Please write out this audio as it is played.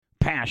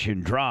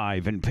passion,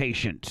 drive, and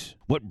patience.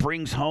 What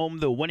brings home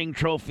the winning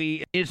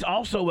trophy is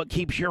also what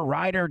keeps your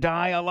ride or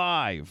die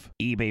alive.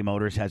 eBay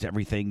Motors has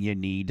everything you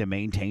need to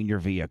maintain your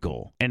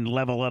vehicle and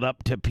level it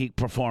up to peak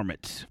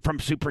performance. From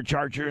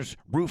superchargers,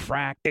 roof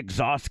rack,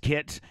 exhaust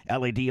kits,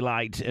 LED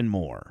lights, and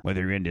more. Whether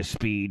you're into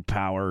speed,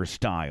 power, or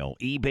style,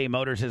 eBay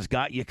Motors has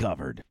got you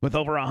covered. With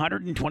over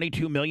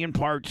 122 million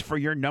parts for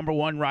your number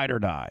one ride or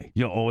die,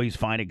 you'll always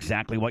find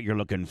exactly what you're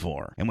looking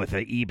for. And with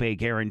the eBay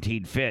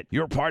Guaranteed Fit,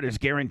 your part is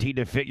guaranteed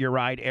to fit your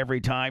ride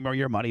every time or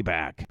your money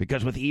back.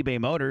 Because with eBay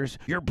Motors,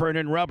 you're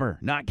burning rubber,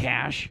 not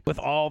cash, with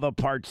all the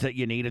parts that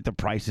you need at the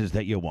prices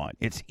that you want.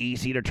 It's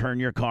easy to turn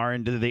your car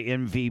into the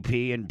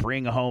MVP and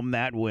bring home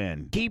that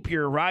win. Keep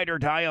your ride or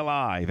die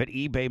alive at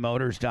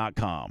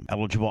ebaymotors.com.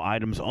 Eligible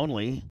items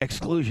only.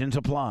 Exclusions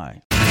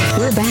apply.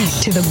 We're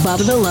back to the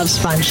Bubba the Love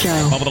Sponge Show.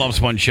 Bubba the Love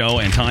Sponge Show,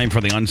 and time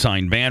for the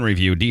unsigned band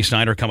review. D.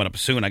 Snyder coming up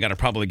soon. I got to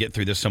probably get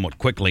through this somewhat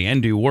quickly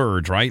and do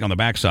words, right, on the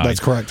backside. That's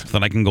correct. So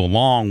that I can go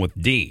long with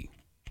D.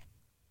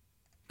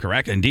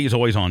 Correct? And D's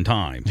always on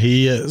time.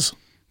 He is.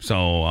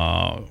 So,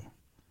 I'm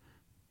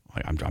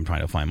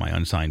trying to find my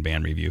unsigned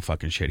band review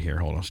fucking shit here.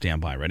 Hold on, stand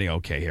by. Ready?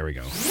 Okay, here we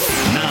go.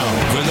 Now,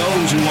 for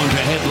those who want to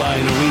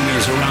headline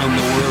arenas around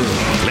the world,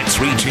 let's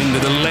reach into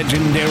the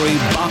legendary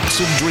box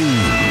of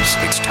dreams.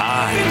 It's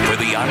time for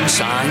the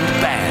unsigned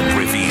band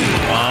review.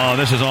 Oh,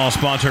 this is all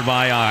sponsored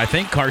by, I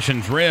think,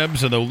 Carson's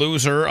Ribs. The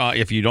loser,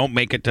 if you don't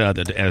make it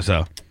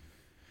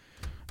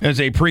as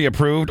a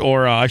pre-approved,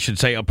 or I should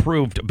say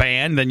approved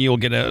band, then you'll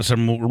get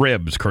some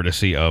ribs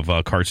courtesy of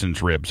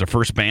Carson's Ribs. The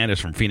first band is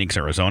from Phoenix,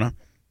 Arizona.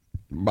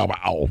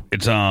 Wow.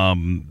 It's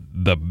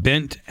the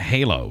Bent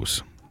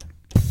Halos.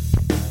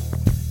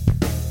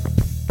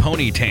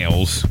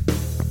 Ponytails.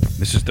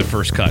 This is the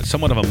first cut.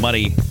 Somewhat of a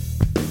muddy.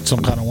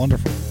 Some kind of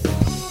wonderful.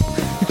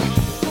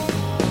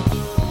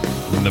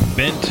 The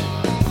Bent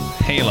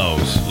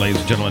Halos,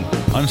 ladies and gentlemen.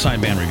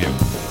 Unsigned band review.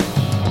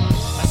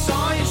 I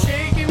saw you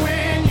shaking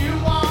when you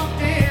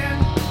walked in.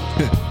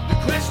 The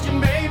question,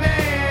 baby,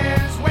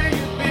 is where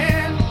you've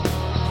been.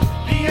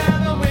 The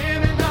other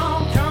women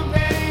don't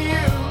compare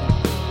you.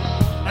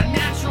 A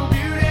natural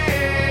beauty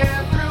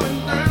through and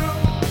through.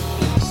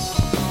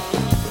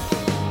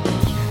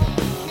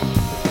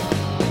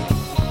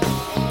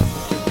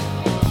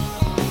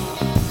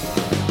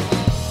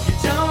 You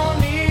don't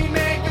need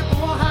makeup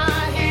or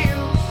high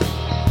heels.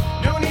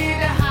 No need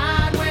to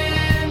hide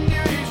when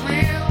beauty's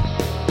real.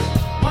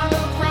 One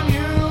look from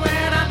you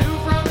and I knew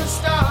from the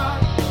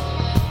start.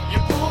 You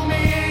pulled me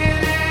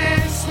in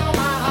and stole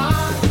my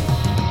heart.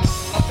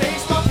 A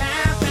baseball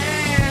cap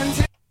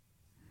and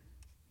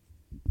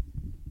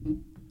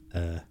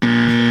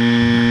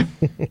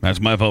That's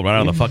my vote right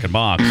out of the fucking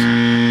box.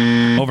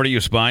 Over to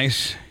you,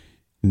 Spice.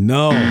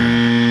 No.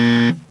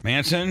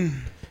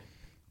 Manson?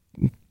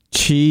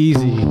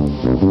 Cheesy.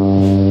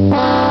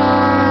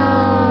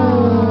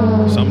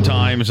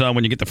 Sometimes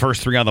when you get the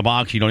first three out of the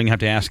box, you don't even have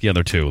to ask the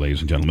other two,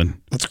 ladies and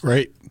gentlemen. That's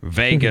great.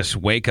 Vegas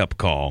wake-up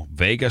call.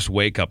 Vegas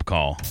wake-up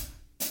call.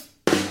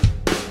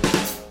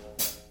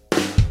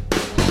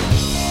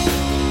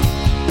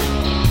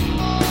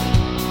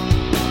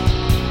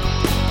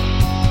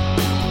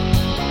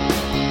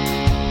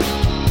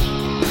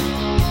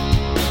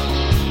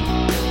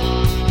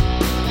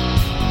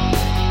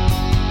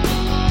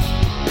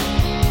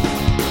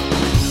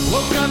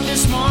 woke up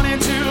this morning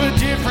to a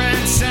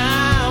different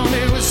sound.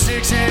 It was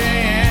 6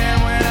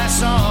 a.m. when I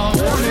saw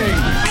warning.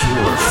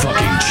 Pure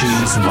fucking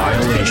cheese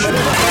violation.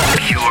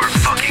 Pure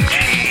fucking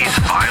cheese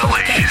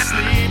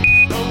violation.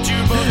 Hoped you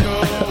both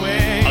go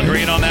away.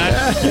 Agreeing on that?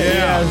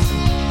 Yes.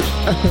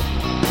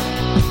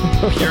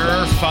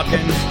 Pure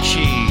fucking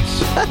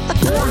cheese.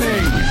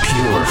 Warning.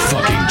 Pure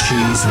fucking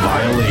cheese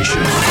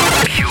violation.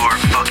 Pure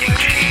fucking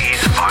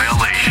cheese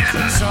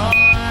violation. So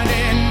I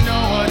didn't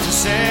know what to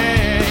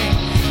say.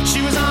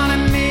 She was on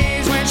her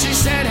knees when she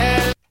said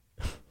hello.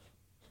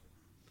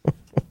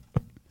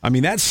 I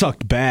mean, that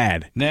sucked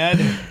bad.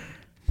 Ned?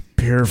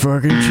 Pure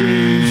fucking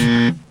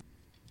cheese.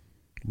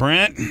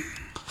 Brent?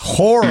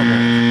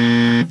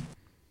 Horrible.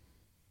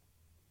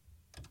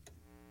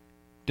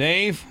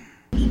 Dave?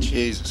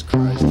 Jesus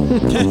Christ.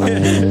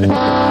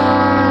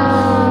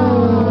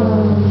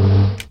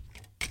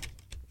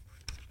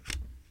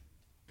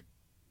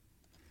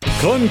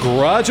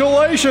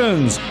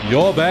 Congratulations!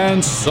 Your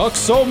band sucks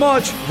so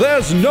much,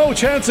 there's no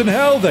chance in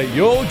hell that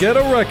you'll get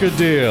a record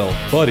deal.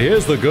 But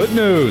here's the good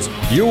news.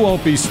 You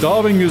won't be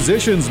starving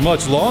musicians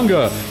much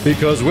longer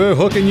because we're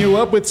hooking you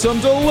up with some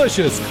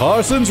delicious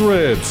Carson's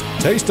Ribs.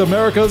 Taste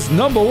America's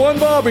 #1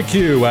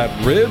 barbecue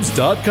at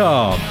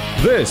ribs.com.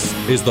 This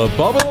is the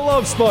Bubba the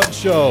Love Sponge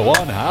Show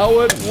on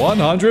Howard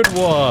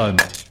 101.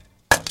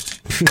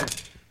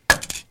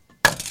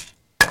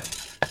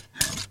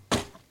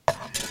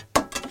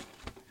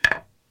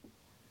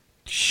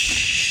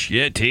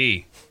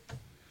 Shitty.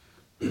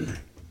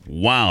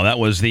 Wow, that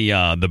was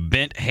the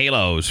Bent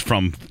Halos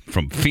from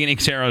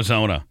Phoenix,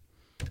 Arizona.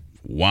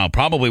 Wow,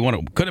 probably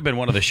could have been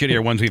one of the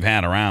shittier ones we've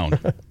had around.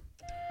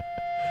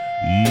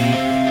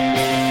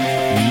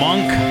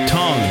 Monk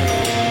Tongue.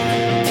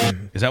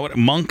 Is that what?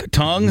 Monk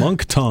Tongue?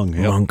 Monk Tongue.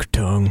 Yep. Monk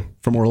Tongue.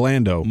 From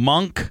Orlando.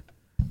 Monk.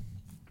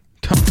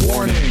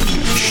 Warning.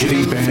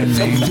 Shitty band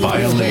name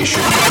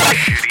violation.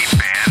 Shitty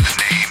band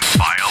name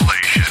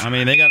violation. I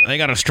mean, they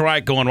got a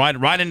strike going right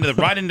into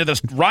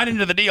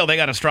the deal. They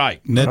got a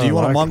strike. Ned, do you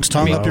want a monk's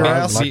tongue up your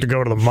ass? I'd like to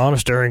go to the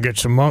monastery and get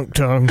some monk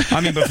tongue. I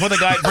mean, before the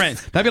guy Brent,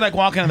 that'd be like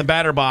walking in the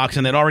batter box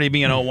and they'd already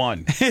be in 0-1.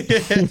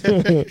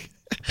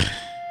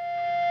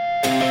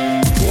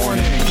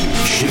 Warning.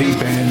 Shitty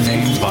band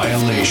name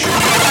violation.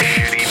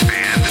 Shitty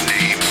band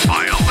name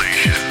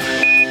violation.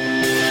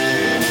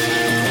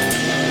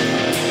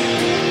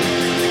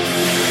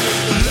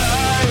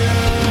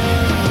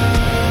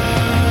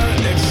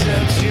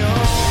 Accept your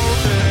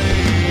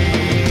fate.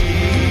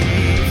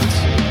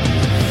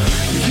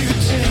 You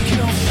take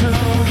your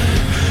film,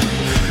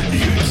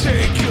 you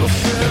take your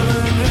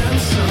film and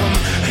some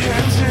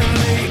hands in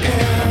the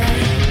air,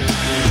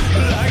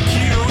 like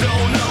you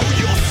don't know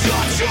you're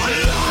such a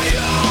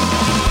liar.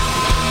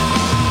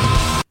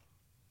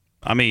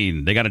 I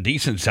mean, they got a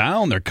decent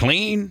sound. They're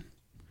clean.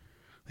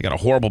 They got a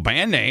horrible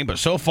band name, but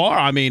so far,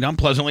 I mean, I'm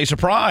pleasantly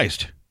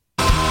surprised. You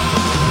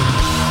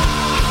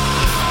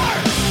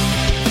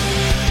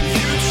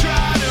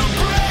try to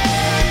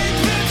break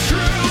the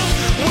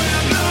truth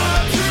when the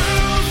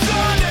truth's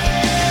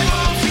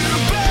unable to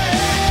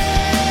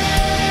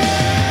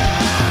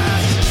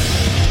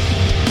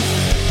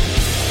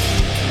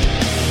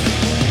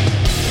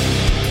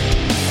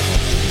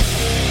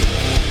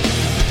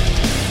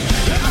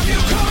Have you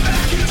come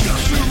back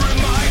just to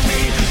remind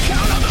me?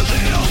 Count on the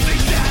little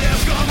things that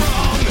have gone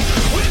wrong.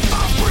 With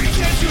false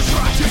pretense you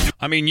try to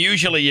I mean,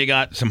 usually you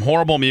got some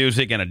horrible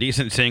music and a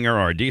decent singer,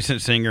 or a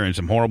decent singer and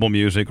some horrible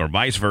music, or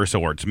vice versa,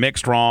 or it's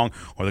mixed wrong,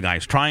 or the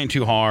guy's trying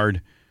too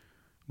hard.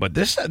 But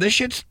this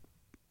shit's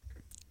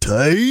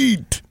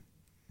Tight.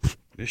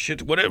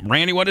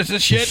 Randy, what is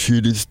this shit?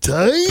 Shit is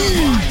tight.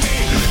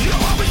 You're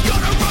always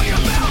gonna run your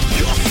mouth.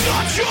 You're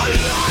such a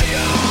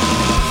liar.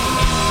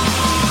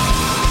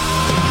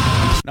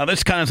 Now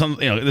this kind of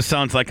this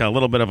sounds like a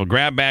little bit of a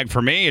grab bag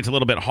for me. It's a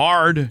little bit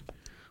hard,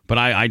 but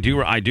I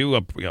do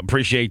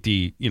appreciate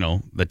the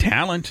the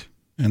talent.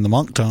 And the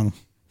monk tongue.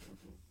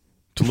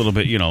 It's a little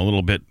bit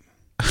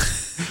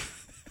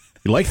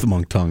You like the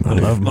Monk Tongue? I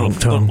love monk a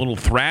tongue. little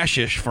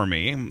thrashish for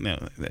me.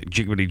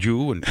 Jiggity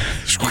Jew and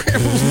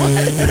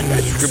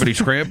scribbity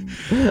scrib.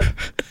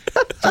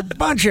 A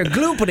bunch of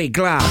gloopity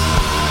glop.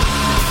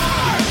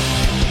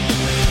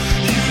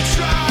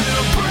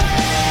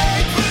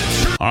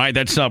 All right,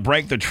 that's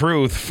Break the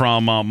Truth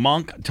from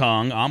Monk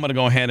Tongue. I'm going to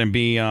go ahead and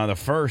be the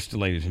first,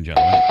 ladies and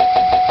gentlemen.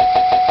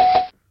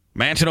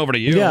 Manson, over to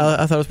you. Yeah,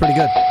 I thought it was pretty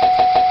good.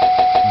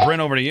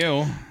 Brent, over to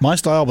you. My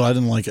style, but I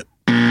didn't like it.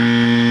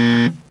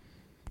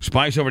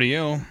 Spice, over to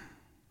you.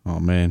 Oh,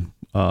 man.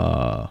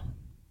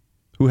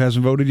 Who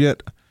hasn't voted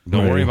yet?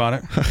 Don't worry about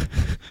it.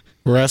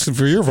 We're asking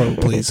for your vote,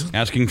 please.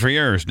 Asking for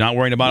yours. Not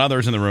worrying about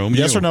others in the room.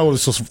 Yes You. or no will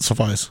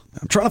suffice.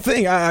 I'm trying to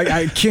think.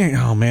 I can't.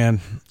 Oh, man.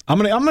 I'm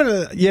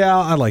gonna. Yeah,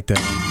 I like that.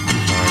 We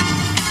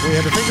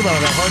had to think about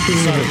it. That hard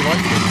piece if you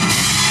liked it.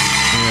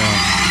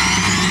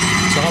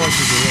 So how much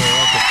did you really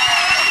like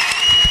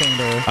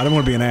it? I don't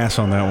want to be an ass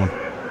on that one.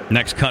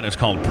 Next cut is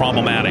called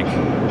Problematic.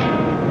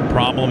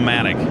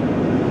 Problematic.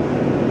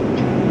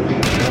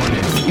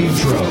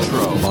 Intro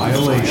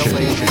violation.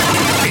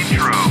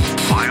 Intro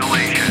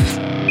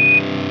violation.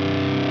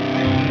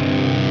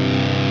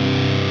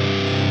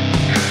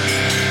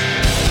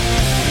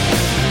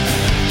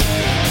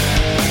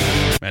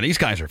 Man, these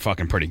guys are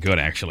fucking pretty good,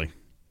 actually.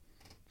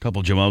 A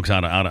couple jamokes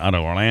out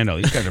of Orlando.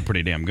 These guys are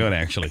pretty damn good,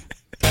 actually.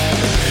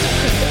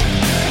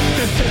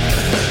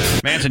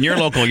 Manson, your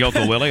local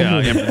Yoko Willie.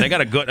 They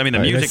got a good. I mean, the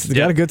music's They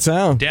got a good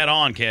sound. dead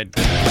on, kid.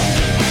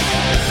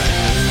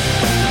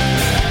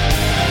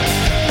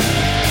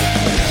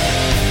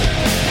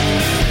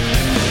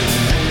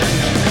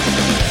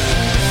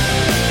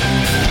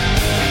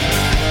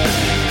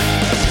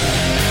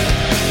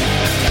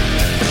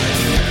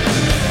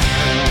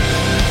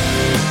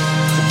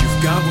 You've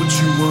got what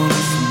you want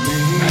from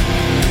me.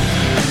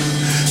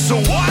 So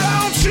why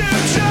don't you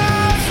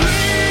just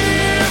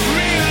leave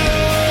me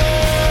alone?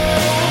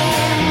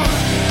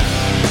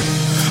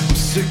 I'm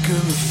sick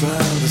of the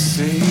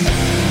fantasy.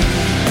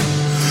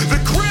 The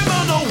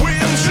criminal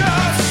wind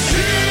just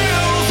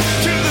chills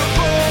to the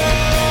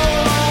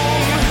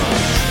bone.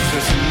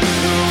 There's a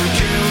little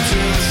guilt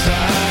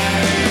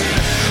inside.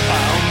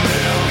 I'll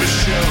never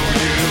show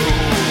you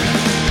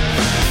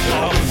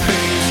all the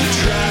things you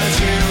try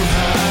to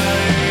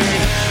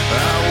hide. I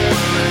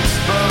will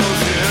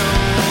expose you.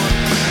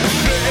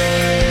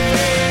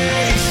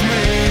 Face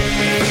me.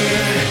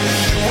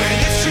 When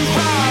it's too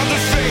hard to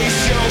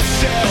face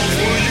yourself,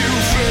 will you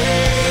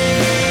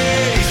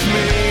face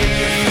me?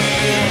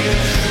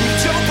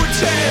 Don't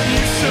pretend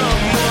you're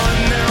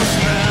someone else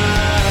now.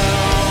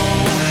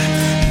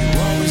 You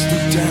always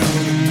look down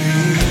on me.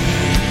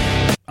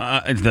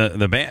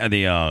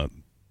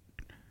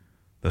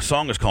 The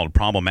song is called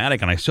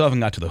Problematic, and I still haven't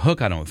got to the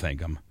hook. I don't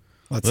think I'm.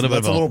 That's Little bit a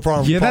of a- little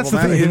problem. Yeah, that's the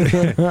problematic.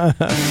 thing.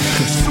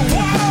 So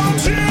why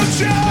don't you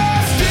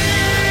just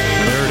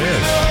leave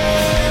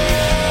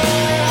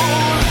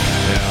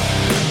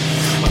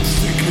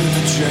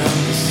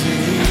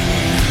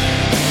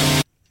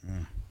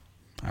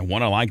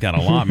one. I like that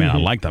a lot, man. I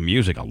like the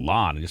music a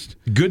lot. Just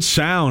good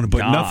sound, but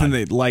God. nothing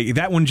that like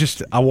that one.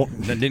 Just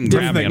that didn't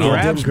grab me at all.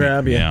 Didn't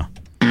grab you. Yeah.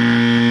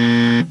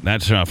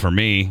 That's for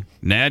me.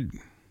 Ned?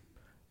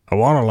 I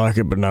want to like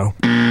it, but no.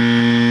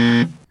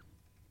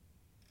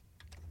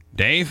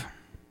 Dave?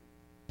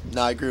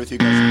 No, I agree with you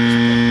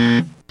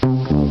guys.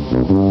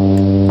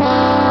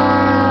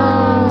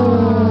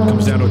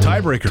 Comes down to a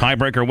tiebreaker.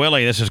 Tiebreaker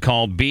Willie. This is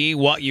called Be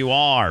What You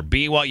Are.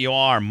 Be What You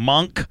Are.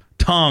 Monk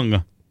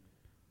Tongue.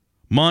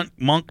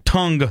 Monk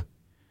Tongue.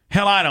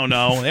 Hell, I don't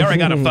know. They already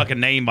got a fucking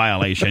name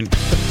violation.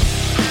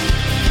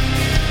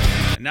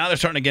 Now they're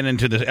starting to get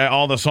into this.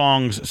 All the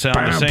songs sound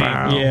the same.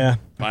 Yeah.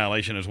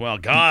 Violation as well.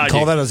 God.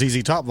 Call that a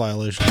ZZ Top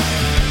violation.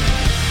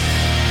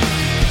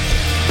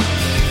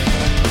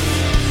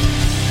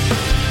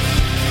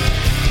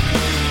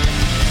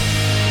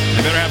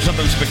 They better have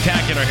something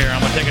spectacular here.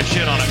 I'm going to take a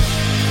shit on it.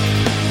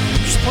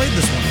 You just played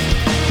this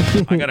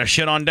one. I got a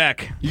shit on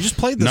deck. You just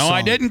played this No, song.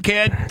 I didn't,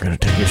 kid. I'm going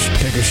to take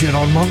a shit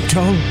on Monk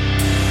Tongue.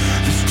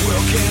 This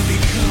world can be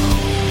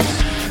cold,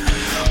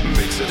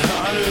 makes it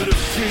harder to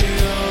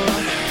feel.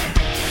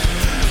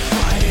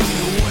 Fighting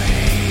the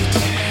weight,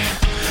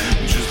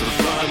 just to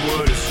find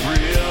what is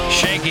real.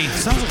 Shaky.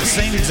 Sounds like the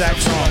same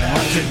exact song. I'm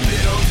not kidding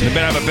you. It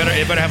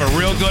better have a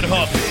real good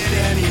hook.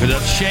 Because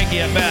it's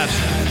shaky at best.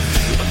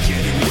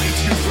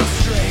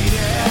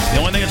 The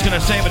only thing it's going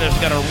to save it is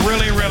it's got a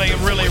really, really,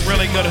 really,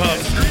 really good hook.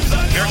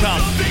 Here it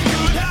comes.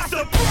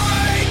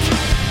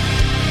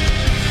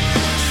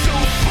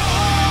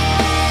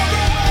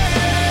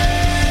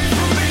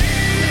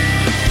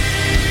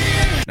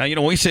 Now,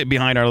 we sit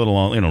behind our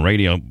little,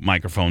 radio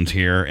microphones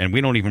here, and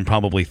we don't even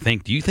probably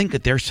think. Do you think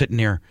that they're sitting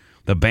there,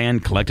 the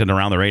band collected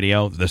around the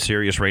radio, the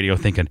Sirius radio,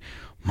 thinking,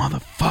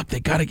 motherfuck,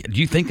 they got to get.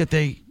 Do you think that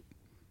they.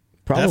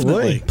 Probably.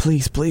 Definitely.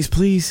 Please, please,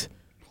 please.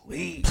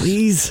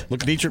 Please.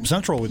 Look at D-Trip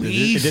Central.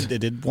 It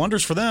did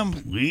wonders for them.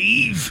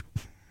 Leave.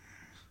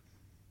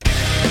 This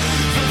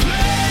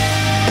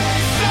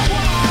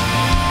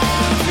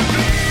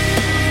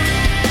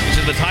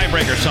is the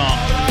tiebreaker song.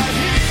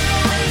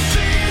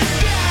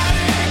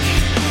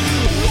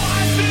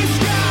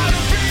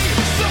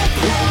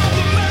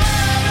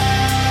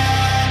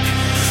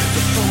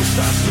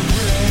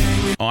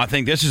 Oh, I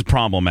think this is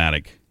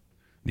problematic.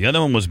 The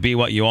other one was Be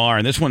What You Are,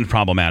 and this one's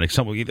problematic.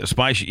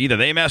 Either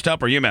they messed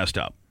up or you messed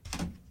up.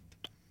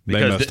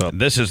 Because messed up.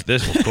 This was I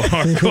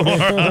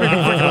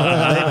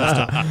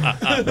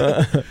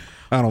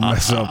don't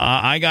mess up.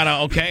 I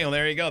gotta. Okay, well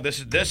there you go. This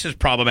is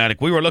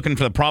problematic. We were looking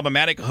for the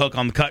problematic hook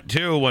on cut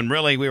 2, when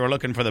really we were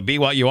looking for the Be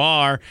What You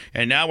Are,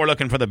 and now we're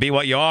looking for the Be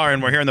What You Are,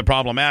 and we're hearing the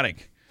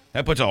problematic.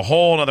 That puts a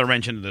whole other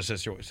wrench into the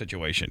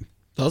situation.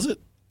 Does it?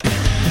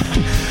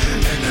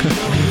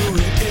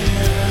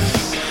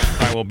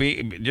 All right, well,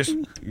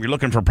 you're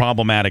looking for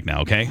problematic now,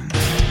 okay?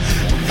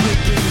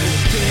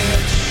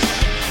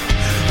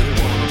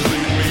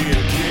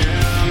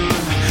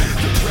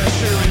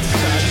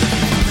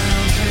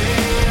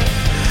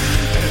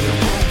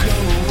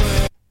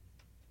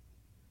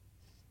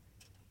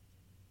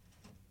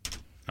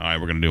 All right,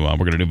 we're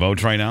gonna do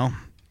votes right now.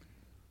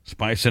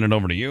 Spice, send it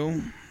over to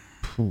you.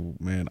 Oh,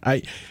 man,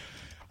 I'm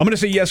gonna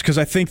say yes because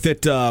I think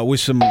that with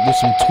some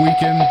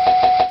tweaking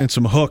and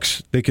some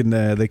hooks, they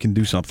can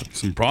do something.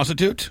 Some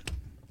prostitutes.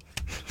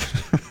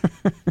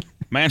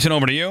 Manson,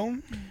 over to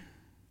you.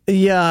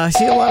 Yeah, I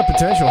see a lot of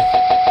potential.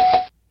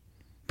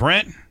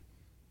 Brent.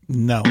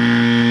 No.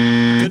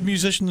 Good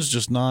musicians,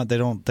 just not.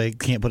 They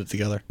can't put it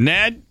together.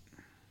 Ned.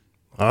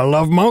 I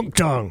love Monk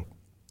Tongue.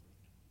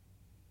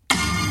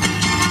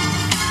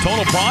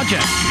 Total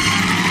project.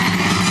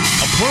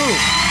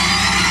 Approved.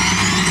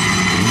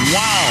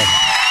 Wow.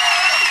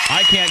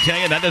 I can't tell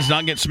you. That does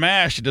not get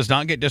smashed. It does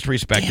not get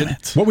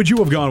disrespected. What would you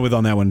have gone with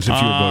on that one if you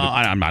had voted?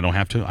 I don't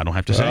have to. I don't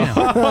have to say.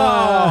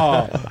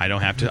 I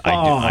don't have to.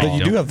 But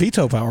you do have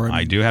veto power.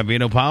 I do have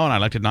veto power, and I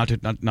elected not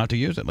to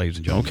use it, ladies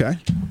and gentlemen. Okay.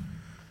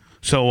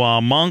 So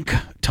Monk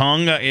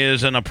Tongue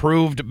is an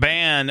approved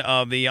band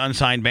of the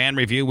Unsigned Band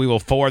Review. We will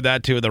forward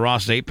that to the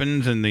Ross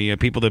Zapins and the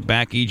people that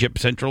back Egypt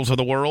Centrals of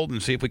the world and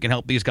see if we can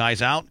help these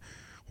guys out.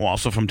 We'll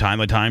also, from time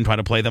to time, try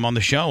to play them on the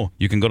show.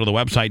 You can go to the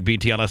website,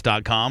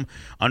 btls.com,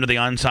 under the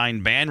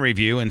Unsigned Band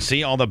Review and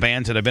see all the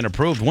bands that have been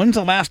approved. When's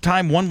the last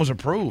time one was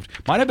approved?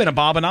 Might have been a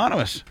Bob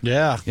Anonymous.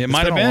 Yeah. It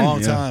might have been. A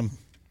long time.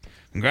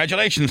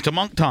 Congratulations to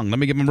Monk Tongue. Let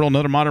me give him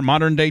another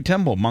modern-day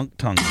Timble. Monk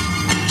Tongue.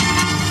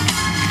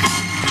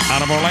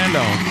 Out of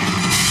Orlando.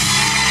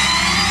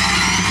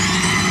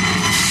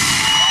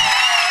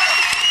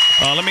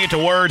 Let me get to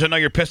words. I know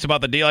you're pissed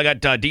about the deal. I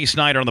got D.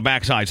 Snyder on the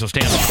backside, so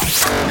stand by.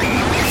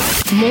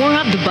 More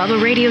of the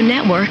Bubba Radio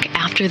Network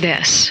after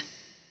this.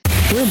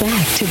 We're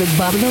back to the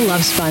Bubba the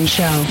Love Sponge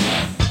Show.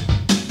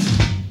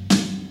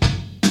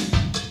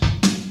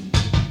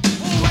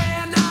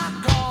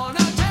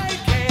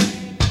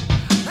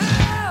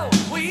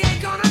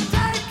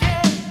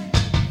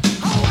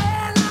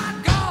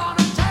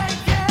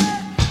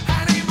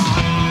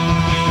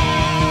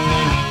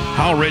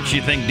 How rich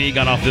you think D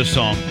got off this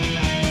song?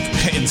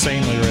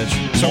 Insanely rich.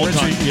 So rich,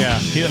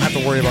 he doesn't have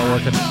to worry about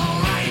working.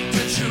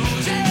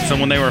 So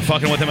when they were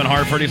fucking with him in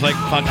Hartford, he's like,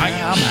 fuck,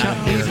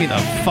 leave me the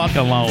fuck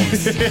alone.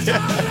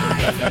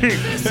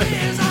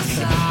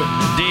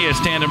 D is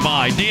standing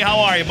by. D,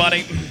 how are you,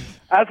 buddy?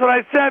 That's what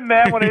I said,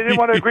 man. When they didn't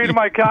want to agree to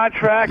my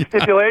contract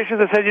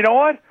stipulations, I said, you know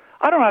what?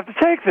 I don't have to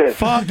take this.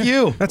 Fuck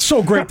you. That's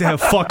so great to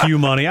have fuck you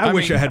money. I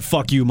wish I had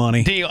fuck you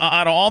money. D,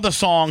 out of all the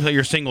songs that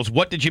your singles,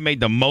 what did you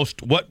make the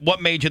most?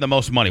 What made you the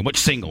most money? Which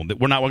single?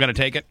 We're going to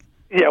take it?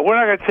 Yeah, we're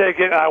not going to take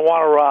it. I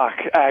Want to Rock,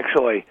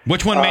 actually.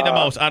 Which one made the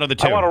most out of the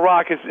two? I Want to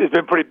Rock has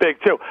been pretty big,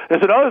 too.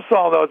 There's another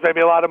song, though, that's made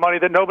me a lot of money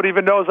that nobody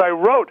even knows I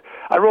wrote.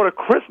 I wrote a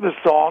Christmas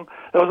song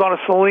that was on a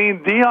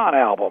Celine Dion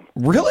album.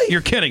 Really? You're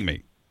kidding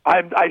me.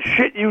 I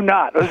shit you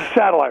not. It was a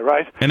satellite,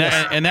 right? And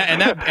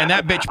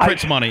that bitch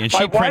prints money, and she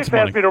prints My wife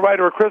money. asked me to write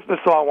her a Christmas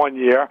song one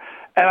year,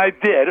 and I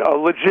did, a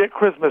legit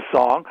Christmas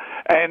song,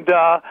 and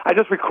I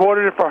just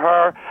recorded it for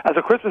her as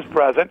a Christmas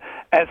present,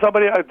 and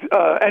somebody,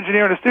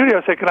 engineer in the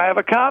studio said, can I have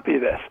a copy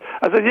of this?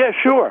 I said, yeah,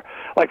 sure.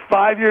 Like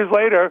 5 years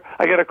later,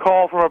 I get a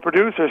call from a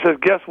producer who says,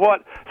 guess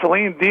what?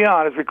 Celine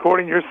Dion is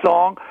recording your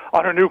song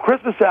on her new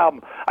Christmas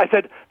album. I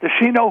said, does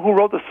she know who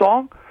wrote the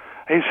song?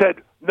 And he said,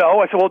 no.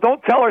 I said, well,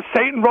 don't tell her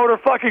Satan wrote her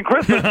fucking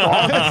Christmas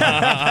song.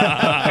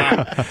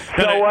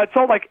 So it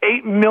sold like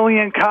 8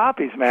 million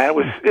copies, man. It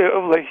was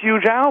a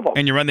huge album.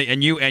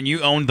 And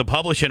you owned the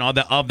publishing of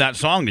that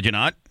song, did you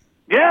not?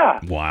 Yeah.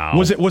 Wow.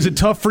 Was it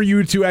tough for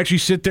you to actually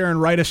sit there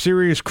and write a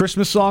serious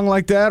Christmas song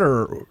like that,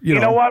 or you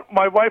know what?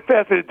 My wife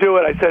asked me to do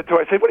it. I said to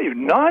her, "What are you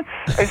nuts?"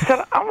 I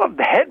said, "I'm a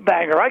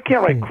headbanger. I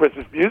can't write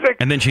Christmas music."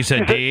 And then she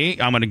said, "D,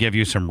 I'm going to give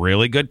you some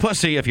really good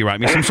pussy if you write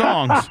me some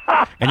songs."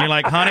 And you're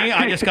like, "Honey,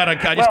 I just got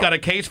a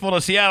case full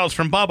of Seattles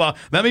from Bubba.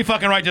 Let me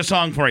fucking write this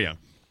song for you."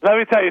 Let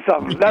me tell you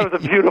something. That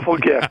was a beautiful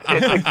gift.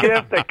 It's a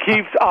gift that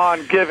keeps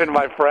on giving,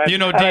 my friend. You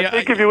know, and D, I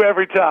think of you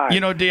every time. You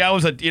know, D,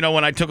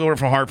 when I took over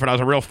from Hartford, I was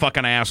a real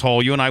fucking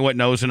asshole. You and I went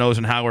nose to nose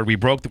in Howard. We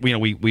broke,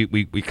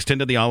 we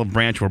extended the olive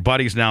branch. We're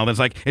buddies now. That's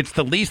like, it's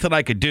the least that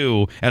I could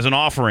do as an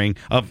offering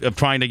of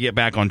trying to get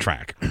back on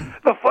track.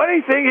 The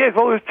funny thing is,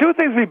 there's two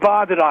things we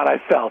bonded on,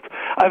 I felt.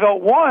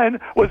 One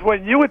was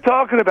when you were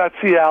talking about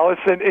Cialis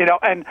and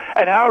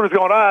Howard was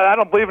going, I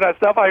don't believe in that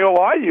stuff. I go,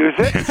 well, I use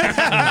it.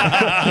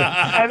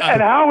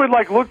 and Howard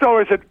looked over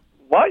and said,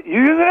 what? You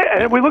using it?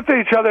 And we looked at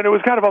each other, and it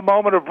was kind of a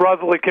moment of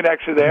brotherly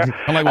connection there.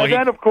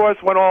 Then, of course,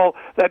 when all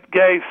that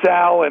gay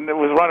Sal and it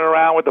was running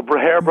around with the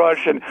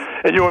hairbrush, and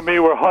you and me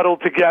were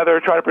huddled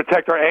together trying to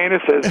protect our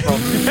anuses.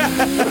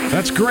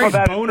 That's great.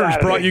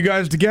 Boners brought you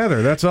guys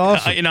together. That's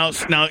awesome. Al,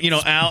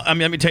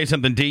 let me tell you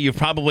something, D. You've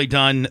probably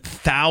done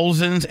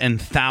thousands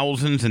and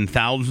thousands and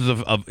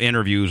thousands of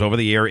interviews over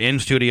the air, in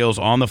studios,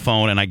 on the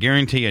phone, and I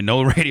guarantee you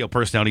no radio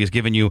personality has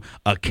given you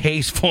a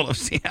case full of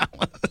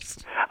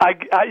Cialis.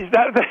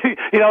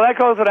 That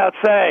goes without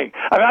saying.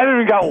 I haven't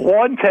even got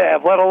one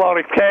tab, let alone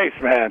a case,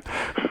 man.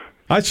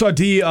 I saw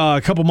D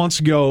a couple months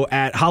ago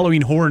at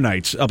Halloween Horror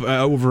Nights up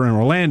over in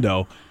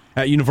Orlando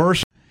at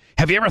Universal.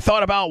 Have you ever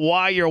thought about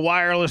why your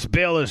wireless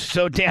bill is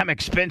so damn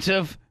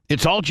expensive?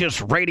 It's all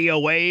just radio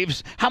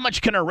waves. How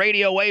much can a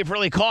radio wave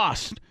really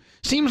cost?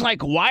 Seems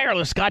like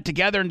wireless got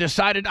together and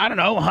decided,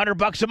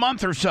 $100 a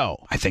month or so.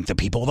 I think the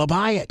people will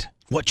buy it.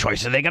 What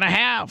choice are they going to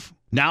have?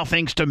 Now,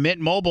 thanks to Mint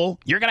Mobile,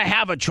 you're going to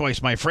have a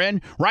choice, my friend.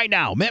 Right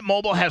now, Mint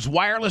Mobile has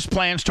wireless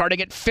plans starting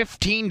at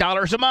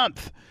 $15 a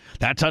month.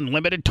 That's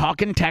unlimited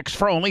talk and text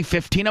for only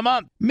 $15 a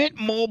month. Mint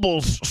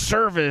Mobile's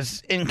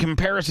service, in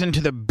comparison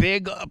to the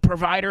big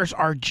providers,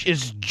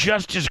 is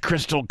just as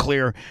crystal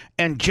clear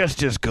and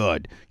just as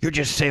good. You're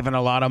just saving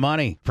a lot of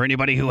money. For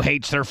anybody who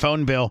hates their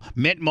phone bill,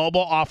 Mint Mobile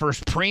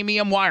offers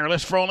premium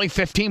wireless for only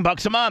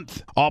 $15 a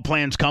month. All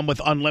plans come with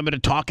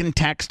unlimited talk and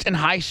text and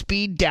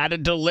high-speed data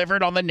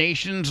delivered on the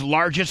nation's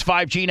largest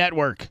 5G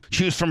network.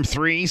 Choose from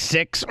 3,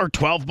 6, or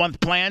 12-month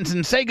plans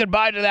and say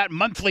goodbye to that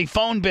monthly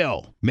phone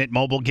bill. Mint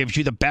Mobile gives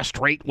you the best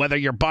rate whether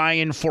you're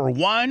buying for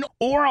one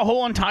or a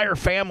whole entire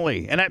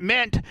family. And at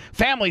Mint,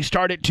 families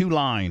start at 2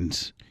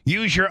 lines.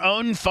 Use your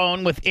own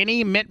phone with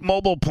any Mint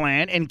Mobile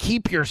plan and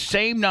keep your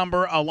same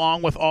number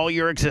along with all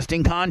your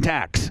existing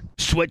contacts.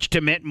 Switch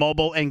to Mint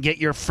Mobile and get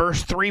your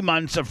first 3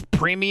 months of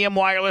premium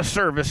wireless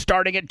service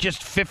starting at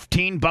just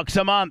 $15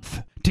 a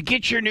month. To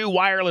get your new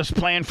wireless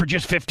plan for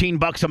just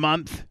 $15 a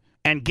month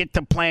and get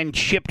the plan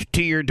shipped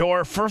to your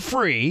door for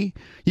free,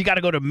 you got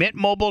to go to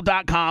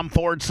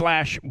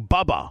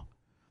mintmobile.com/Bubba.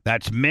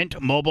 That's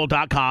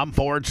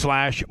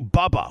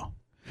mintmobile.com/Bubba.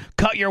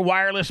 Cut your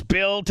wireless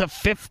bill to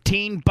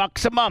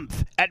 $15 a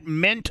month at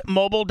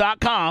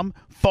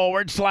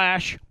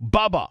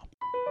mintmobile.com/Bubba.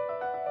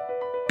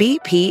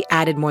 BP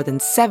added more than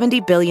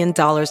 $70 billion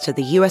to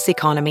the U.S.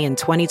 economy in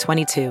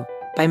 2022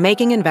 by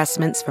making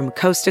investments from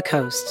coast to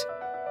coast.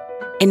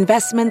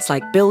 Investments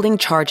like building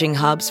charging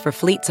hubs for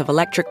fleets of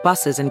electric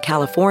buses in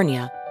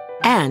California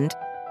and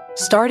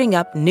starting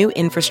up new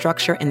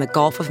infrastructure in the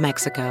Gulf of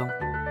Mexico.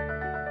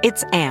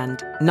 It's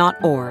and, not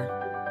or.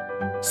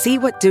 See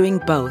what doing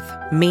both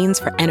means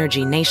for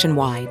energy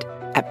nationwide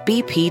at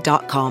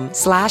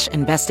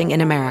bp.com/investing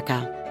in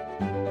America.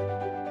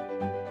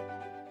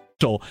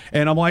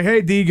 And I'm like,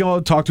 hey, D,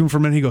 go talk to him for a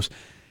minute. He goes,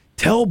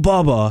 Tell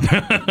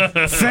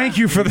Bubba, thank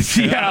you for the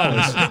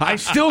Cialis. I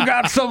still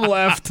got some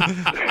left.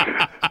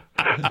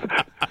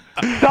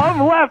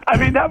 Some left. I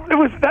mean, that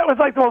was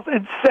like the most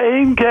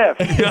insane gift.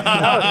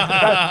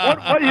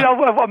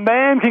 What a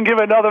man can give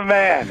another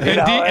man.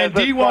 And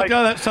D walked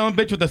out of that son of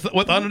a bitch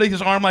with underneath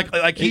his arm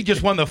like he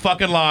just won the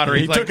fucking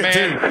lottery. He's like,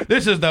 man,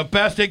 this is the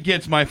best it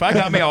gets, my. I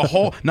got me a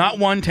whole, not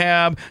one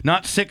tab,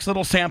 not 6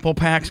 little sample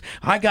packs.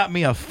 I got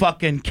me a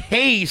fucking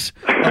case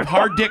of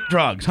hard dick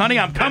drugs. Honey,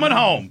 I'm coming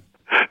home.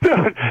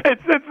 Dude, it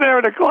sits there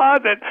in the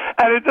closet,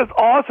 and it's just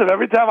awesome.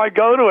 Every time I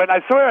go to it,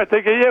 I swear I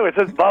think of you. It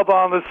says Bubba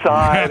on the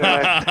side, and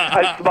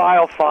I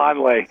smile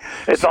fondly.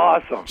 It's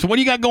awesome. So what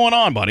do you got going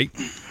on, buddy?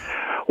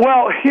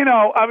 Well,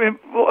 I mean,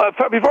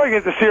 before I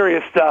get into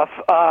serious stuff,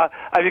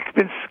 have you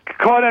been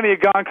caught any of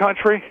Gone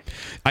Country?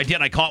 I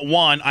did. I caught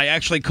one. I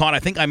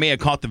think I may have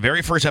caught the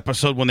very first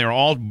episode when they were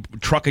all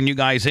trucking you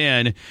guys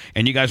in,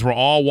 and you guys were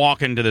all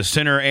walking to the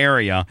center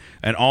area,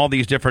 and all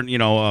these different,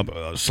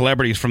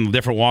 celebrities from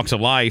different walks of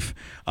life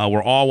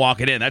were all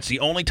walking in. That's the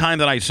only time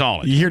that I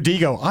saw it. You hear D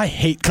go, I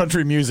hate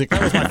country music.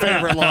 That was my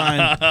favorite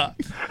line.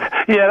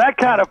 Yeah, that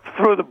kind of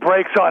threw the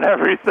brakes on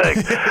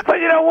everything. But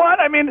you know what?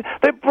 I mean,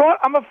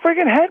 I'm a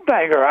friggin'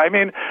 headbanger. I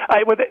mean,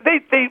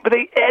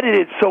 they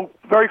edited so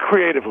very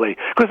creatively.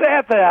 Because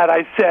after that,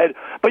 I said,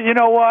 but you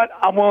know what?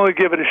 I'm willing to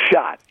give it a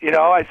shot.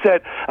 I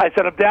said,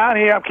 I'm down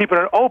here. I'm keeping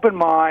an open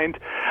mind.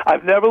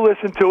 I've never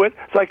listened to it,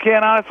 so I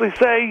can't honestly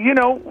say,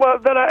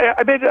 that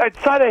I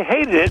decided I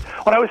hated it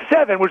when I was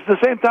 7, which is the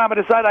same time I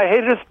decided I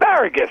hated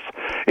asparagus.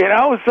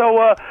 So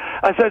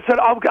I said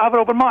I'll have an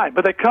open mind.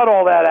 But they cut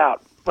all that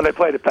out when they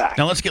played it back.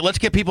 Now let's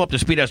get people up to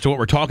speed as to what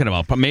we're talking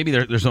about. But maybe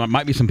there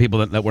might be some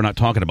people that we're not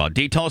talking about.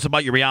 D, tell us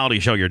about your reality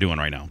show you're doing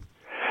right now.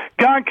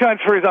 Gone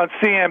Country is on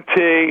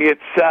CMT.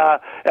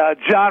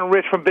 It's John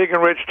Rich from Big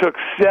and Rich took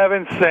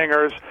 7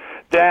 singers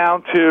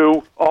down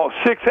to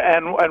 6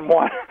 and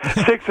 1,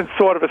 6 and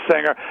sort of a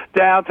singer,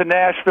 down to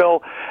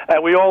Nashville,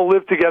 and we all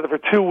lived together for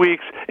 2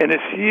 weeks in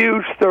this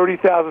huge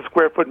 30,000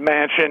 square foot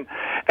mansion,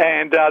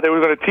 and they were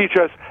going to teach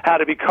us how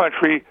to be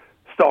country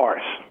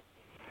stars.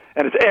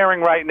 And it's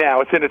airing right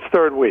now. It's in its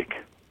 3rd week.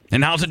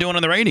 And how's it doing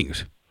in the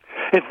ratings?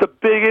 It's the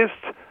biggest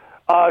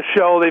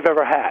show they've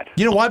ever had.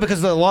 You know why?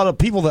 Because a lot of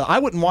people that I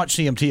wouldn't watch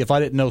CMT if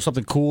I didn't know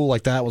something cool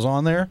like that was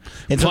on there.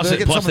 And plus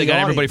they got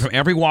everybody from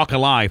every walk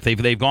of life.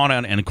 They've gone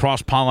on and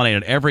cross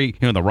pollinated every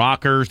the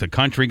rockers, the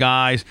country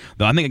guys.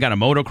 I think they got a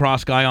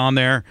motocross guy on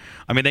there.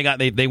 I mean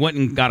they went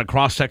and got a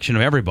cross section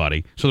of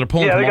everybody. So they're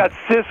pulling. Yeah, they got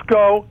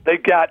Cisco. They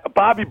got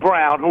Bobby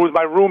Brown, who was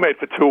my roommate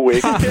for 2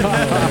 weeks. Oh,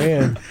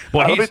 man.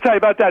 Well, let me tell you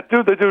about that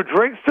dude. The dude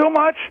drinks too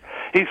much.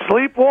 He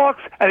sleepwalks,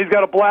 and he's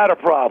got a bladder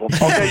problem.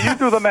 Okay, you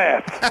do the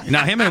math.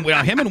 Now him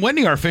and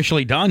Whitney are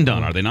officially done,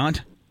 are they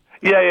not?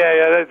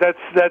 Yeah.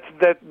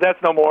 That's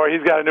no more.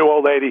 He's got a new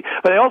old lady.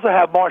 But they also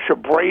have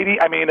Maureen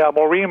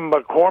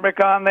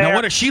McCormick on there. Now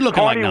what is she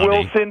looking like now?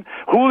 Wilson,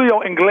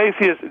 Julio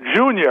Iglesias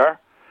Jr.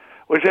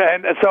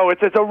 So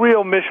it's a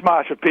real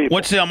mishmash of people.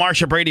 What's the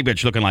Marsha Brady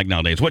bitch looking like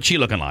nowadays? What's she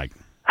looking like?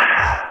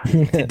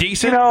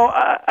 Decent?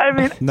 I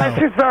mean, she's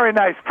a very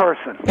nice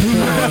person.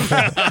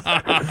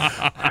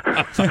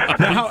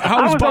 Now,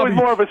 I was always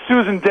more of a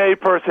Susan Day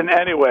person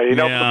anyway, for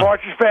the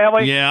Partridge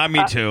Family. Yeah,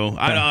 me too.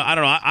 I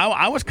don't know.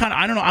 I was kind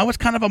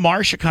of a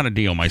Marsha kind of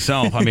deal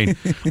myself. I mean,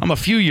 I'm a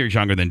few years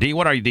younger than D.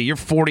 What are you, D? You're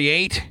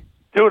 48?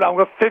 Dude, I'm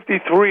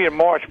 53 in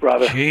March,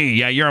 brother. Gee,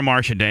 yeah, you're a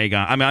Marsha Day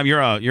guy. I mean,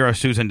 you're a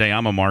Susan Day.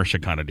 I'm a Marsha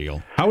kind of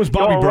deal. How was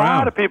Bobby Brown? A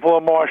lot of people are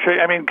Marsha.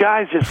 I mean,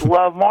 guys just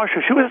love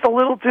Marsha. She was just a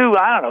little too,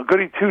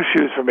 goody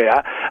two-shoes for me.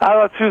 I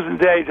thought Susan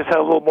Day just had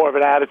a little more of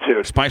an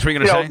attitude. Spice, what are you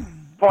going to say?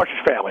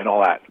 Partridge Family and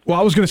all that. Well,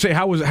 I was going to say,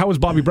 how was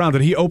Bobby Brown?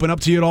 Did he open up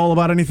to you at all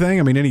about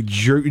anything? I mean, any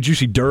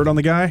juicy dirt on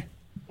the guy?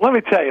 Let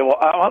me tell you. Well,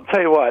 I'll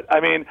tell you what.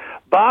 I mean,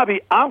 Bobby,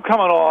 I'm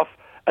coming off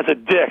as a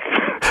dick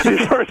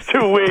these first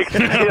 2 weeks,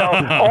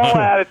 all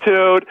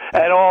attitude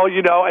and all,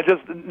 and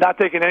just not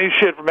taking any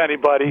shit from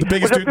anybody,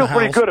 which I feel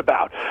pretty good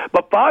about.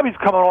 But Bobby's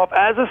coming off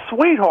as a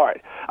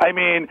sweetheart. I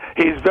mean,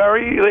 he's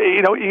very,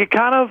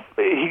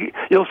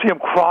 you'll see him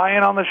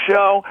crying on the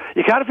show.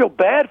 You kind of feel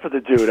bad for the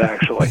dude,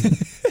 actually.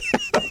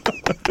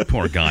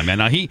 Poor guy, man.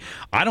 Now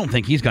I don't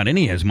think he's got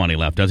any of his money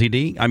left, does he,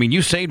 D? I mean,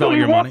 you saved all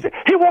your money.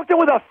 He walked in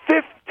with a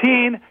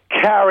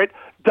 15-carat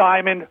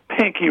diamond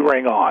pinky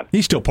ring on.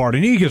 He's still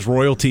partying. He gets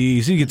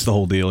royalties. He gets the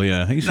whole deal.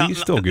 Yeah, he's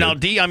still good. Now,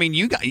 D, I mean,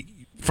 you got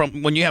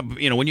from when you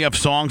have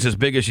songs as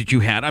big as that you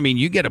had. I mean,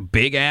 you get a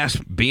big ass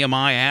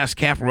BMI ass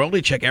cap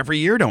royalty check every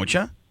year, don't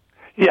you?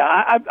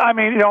 Yeah, I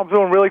mean, I'm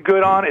doing really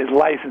good on is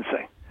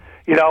licensing.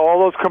 All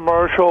those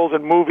commercials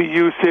and movie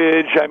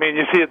usage. I mean,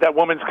 you see that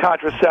woman's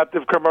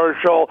contraceptive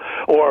commercial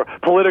or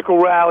political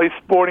rallies,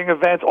 sporting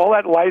events, all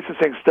that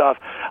licensing stuff.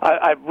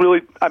 I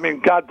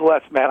mean, God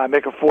bless, man. I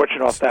make a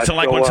fortune off that. So,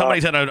 like when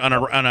somebody's at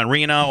an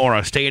arena or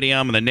a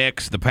stadium, the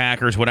Knicks, the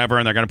Packers, whatever,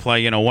 and they're going to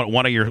play,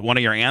 one of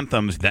your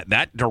anthems,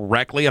 that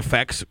directly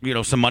affects,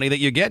 some money that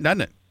you get,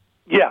 doesn't it?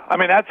 Yeah, I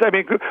mean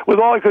with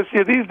all because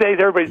these days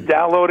everybody's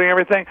downloading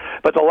everything,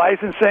 but the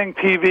licensing,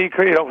 TV, if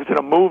it's in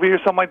a movie or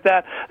something like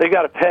that, they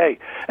got to pay.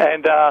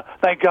 And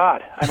thank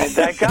God. I mean,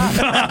 thank God.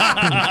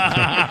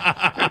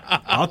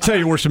 I'll tell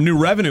you where some new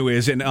revenue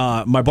is, and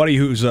my buddy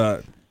who's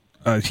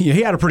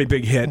he had a pretty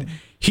big hit.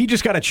 He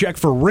just got a check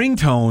for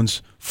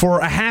ringtones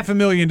for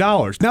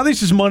 $500,000. Now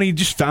this is money,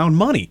 just found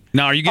money.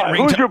 Now are you getting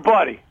ringtones? Who's your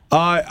buddy?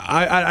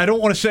 I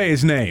don't want to say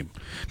his name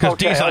because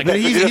he's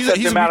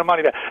the amount of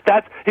money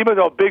he must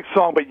have a big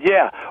song, but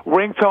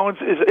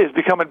ringtones is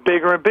becoming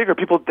bigger and bigger.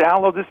 People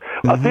download this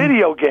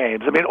video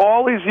games. I mean,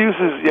 all these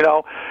uses.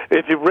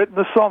 If you've written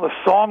the song, the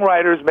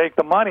songwriters make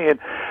the money, and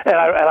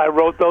I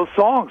wrote those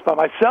songs by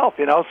myself.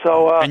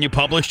 So and you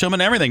published them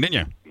and everything, didn't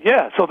you?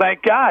 Yeah, so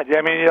thank God.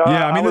 I mean,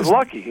 I was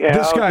lucky.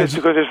 This guy's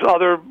because there's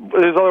other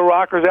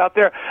rockers out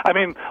there. I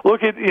mean,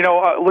 look at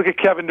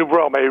Kevin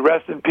Dubrow, may he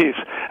rest in peace,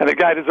 and the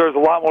guy deserves a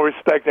lot more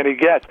respect than he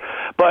gets.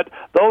 But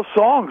those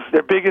songs,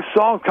 their biggest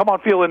songs, "Come On,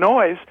 Feel the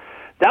Noise,"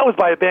 that was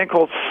by a band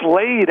called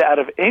Slade out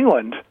of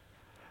England.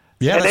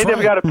 Yeah, and they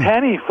never got a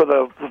penny for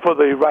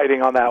the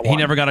writing on that one. He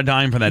never got a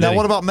dime for that. Now,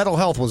 what about Mental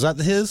Health? Was that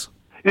his?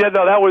 Yeah,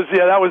 no, that was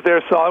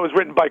their song. It was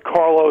written by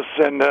Carlos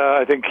and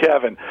I think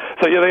Kevin.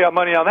 So they got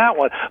money on that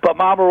one. But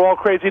Mama, We're All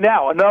Crazy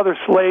Now, another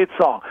Slade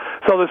song.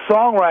 So the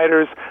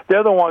songwriters,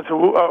 they're the ones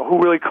who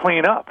really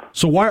clean up.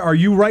 So why are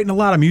you writing a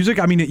lot of music?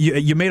 I mean,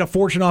 you made a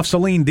fortune off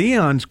Celine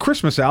Dion's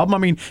Christmas album. I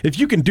mean, if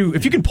you can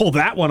pull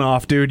that one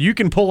off, dude, you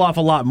can pull off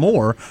a lot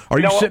more.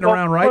 Are you sitting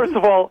around writing? First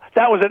of all,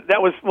 that was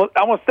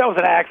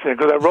an accident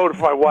because I wrote it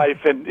for my wife,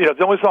 and it's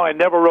the only song I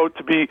never wrote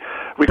to be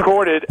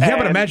recorded. Yeah,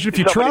 but imagine if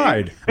you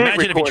tried.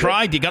 Imagine if you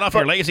tried. You got off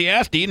your lazy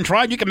ass, D, and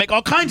tried. You can make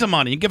all kinds of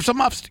money. Give us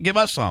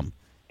some.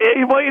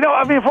 Well,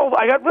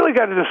 I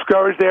got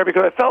discouraged there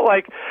because I felt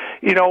like,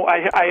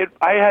 I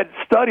had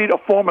studied a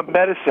form of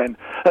medicine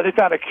that they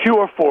found a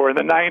cure for in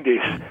the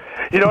 90s.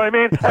 You know what I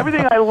mean?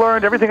 Everything I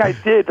learned, everything I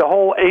did, the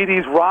whole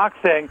 80s rock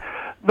thing,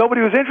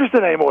 nobody was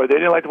interested anymore. They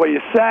didn't like the way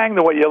you sang,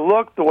 the way you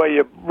looked, the way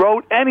you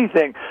wrote,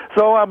 anything.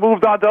 So I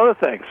moved on to other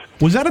things.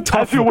 Was that a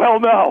tough? As you well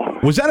know.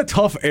 Was that a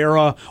tough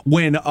era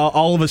when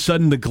all of a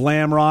sudden the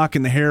glam rock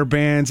and the hair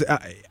bands,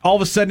 all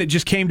of a sudden it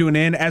just came to an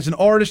end? As an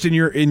artist and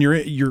you're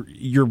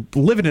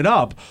living it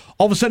up,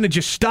 all of a sudden it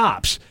just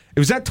stops.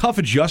 Was that tough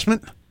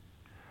adjustment?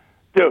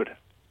 Dude.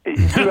 He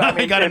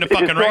got into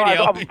fucking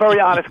radio. I'm a very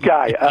honest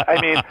guy.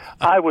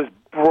 I was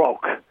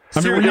broke.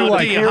 Were you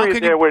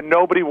like there where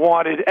nobody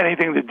wanted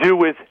anything to do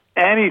with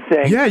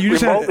anything? Yeah, you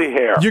just remotely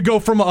here. You go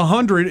from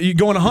 100, you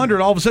going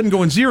 100, all of a sudden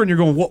going 0, and you're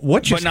going,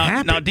 what just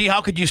happened? Now, D,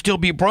 how could you still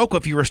be broke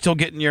if you were still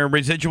getting your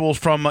residuals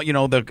from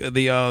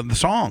the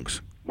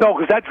songs? No,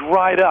 because that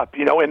dried up.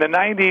 In the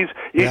 90s,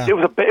 it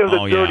was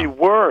a dirty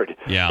word.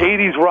 Yeah.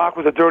 80s rock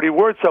was a dirty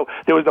word, so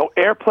there was no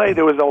airplay,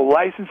 there was no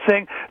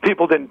licensing.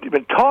 People didn't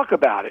even talk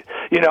about it.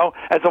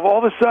 And so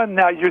all of a sudden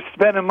now you're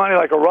spending money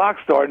like a rock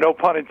star, no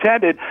pun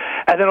intended,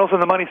 and then all of a sudden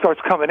the money starts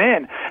coming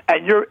in,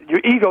 and your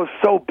ego's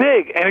so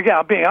big. And again,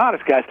 I'm being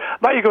honest, guys.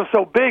 My ego's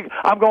so big.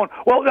 I'm going,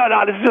 well,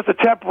 no, this is just a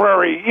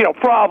temporary,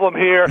 problem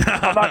here.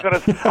 I'm not gonna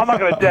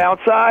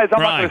downsize.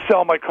 I'm not gonna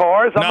sell my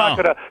cars. I'm not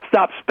gonna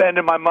stop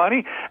spending my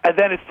money. And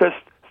then it just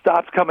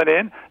stops coming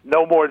in,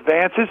 no more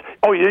advances.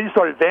 Oh, then you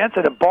start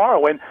advancing and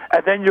borrowing,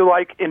 and then you're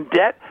like in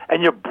debt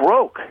and you're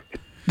broke.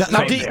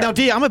 Now,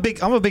 D, I'm a big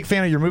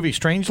fan of your movie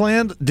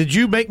Strangeland. Did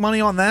you make money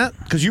on that?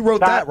 Because you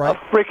wrote that, right?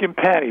 A freaking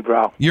penny,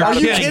 bro. Are you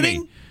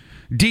kidding me?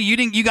 D,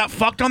 you got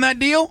fucked on that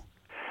deal?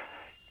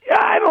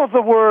 I don't know if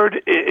the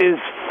word is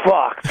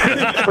fucked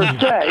per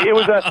se. It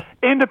was an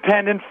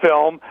independent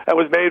film that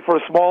was made for a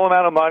small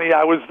amount of money.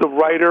 I was the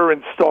writer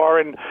and star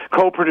and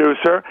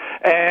co-producer,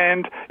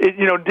 and it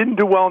didn't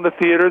do well in the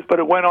theaters, but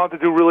it went on to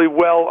do really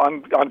well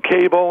on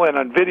cable and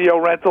on video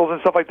rentals and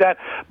stuff like that.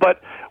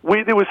 But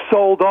it was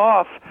sold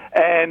off,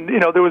 and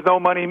there was no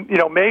money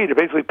made. It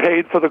basically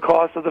paid for the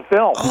cost of the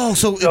film. Oh,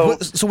 so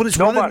when it's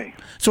no money.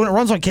 So when it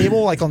runs on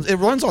cable, it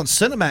runs on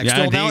Cinemax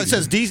still. Now it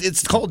says D.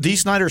 It's called D.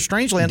 Snyder's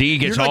Strangeland. D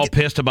gets all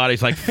pissed about it.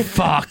 He's like,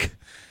 fuck.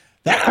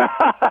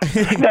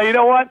 Now, you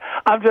know what?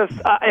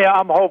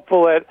 I'm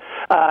hopeful that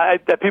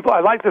people. I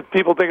like that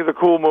people think it's a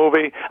cool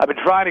movie. I've been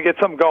trying to get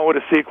something going with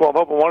a sequel. I'm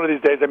hoping one of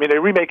these days. I mean, they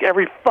remake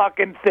every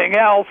fucking thing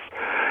else.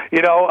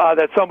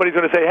 That somebody's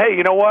going to say, hey,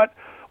 you know what?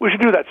 We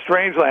should do that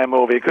Strangeland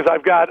movie because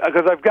I've got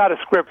a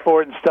script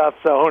for it and stuff.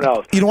 So who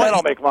knows? You know what?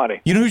 That'll make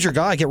money. You know who's your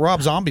guy? Get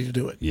Rob Zombie to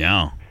do it.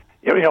 Yeah.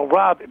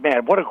 Rob,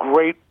 man, what a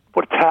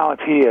talent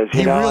he is.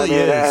 He really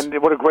is.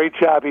 And what a great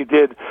job he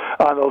did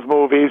on those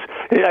movies.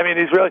 I mean,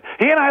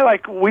 he and I,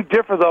 we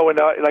differ, though, in,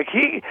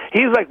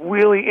 he's,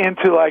 really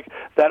into,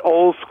 that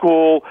old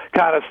school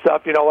kind of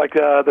stuff, like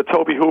the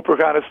Tobe Hooper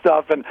kind of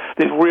stuff and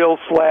these real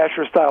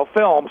slasher-style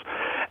films.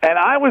 And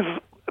I was,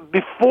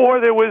 before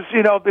there was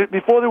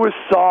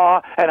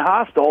Saw and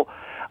Hostel,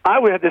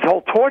 we had this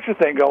whole torture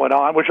thing going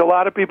on, which a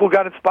lot of people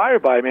got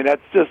inspired by. I mean,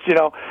 that's just,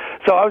 so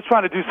I was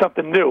trying to do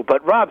something new,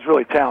 but Rob's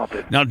really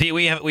talented. Now, D,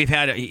 we've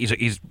had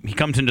he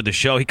comes into the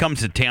show. He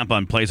comes to Tampa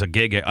and plays a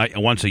gig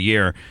once a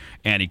year,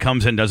 and he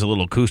comes in and does a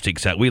little acoustic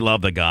set. We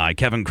love the guy,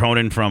 Kevin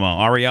Cronin from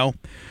REO.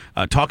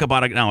 Talk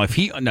about it now.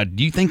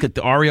 Do you think that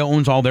the REO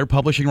owns all their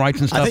publishing rights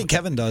and stuff? I think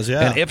Kevin does.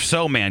 Yeah. And if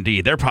so, man,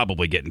 D, they're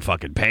probably getting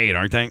fucking paid,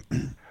 aren't they?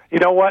 You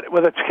know what?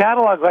 With a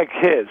catalog like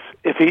his,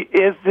 if he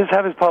just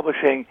have his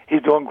publishing,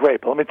 he's doing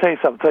great. But let me tell you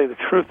something. Tell you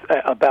the truth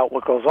about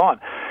what goes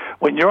on.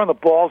 When you're on the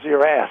balls of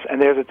your ass,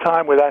 and there's a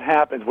time where that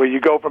happens, where you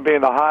go from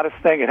being the hottest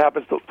thing, it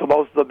happens to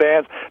most of the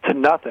bands, to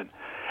nothing.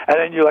 And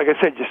then you, like I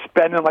said, you're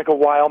spending like a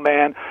wild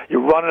man.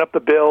 You're running up the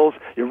bills.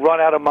 You run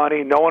out of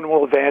money. No one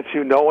will advance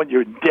you.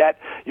 You're in debt.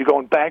 You're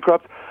going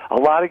bankrupt. A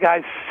lot of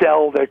guys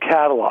sell their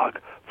catalog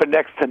for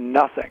next to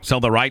nothing. Sell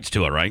the rights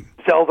to it, right?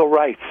 Sell the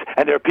rights.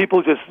 And there are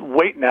people just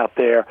waiting out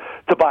there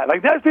to buy.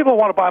 Like, there's people who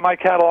want to buy my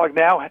catalog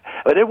now,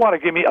 but they want to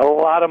give me a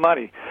lot of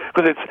money.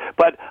 But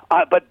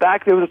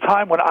back there was a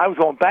time when I was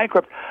going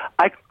bankrupt.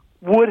 I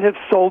would have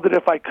sold it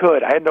if I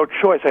could. I had no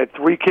choice. I had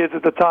 3 kids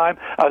at the time.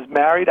 I was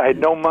married. I had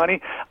no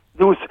money.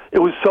 It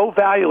was so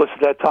valueless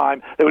at that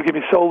time. They would give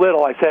me so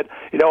little. I said,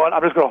 you know what,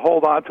 I'm just going to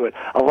hold on to it.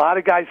 A lot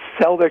of guys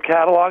sell their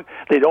catalog.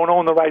 They don't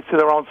own the rights to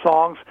their own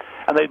songs,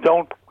 and they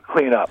don't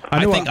clean up.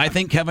 I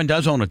think Kevin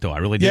does own it, though. I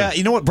really do. Yeah,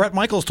 you know what? Brett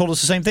Michaels told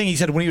us the same thing. He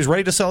said when he was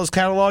ready to sell his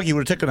catalog, he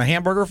would have taken a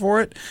hamburger for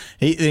it.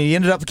 He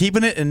ended up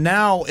keeping it, and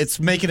now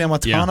it's making him a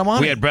ton of money.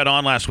 We had Brett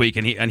on last week,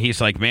 and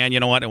he's like, man, you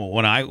know what?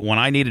 When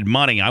I needed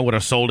money, I would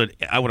have sold it.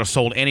 I would have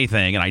sold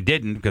anything, and I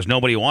didn't because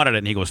nobody wanted it.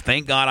 And he goes,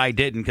 thank God I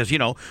didn't, because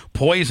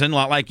Poison,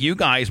 like you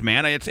guys,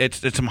 man,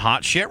 it's some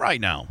hot shit right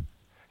now.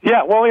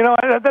 Yeah, well,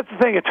 that's the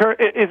thing.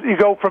 You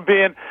go from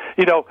being,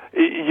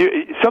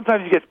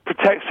 sometimes you get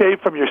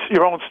saved from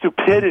your own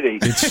stupidity.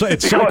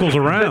 It cycles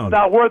around. It's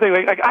not worth it.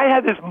 Like I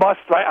had this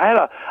Mustang. I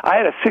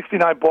had a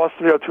 '69 Boss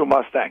 302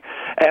 Mustang,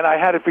 and I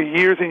had it for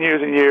years and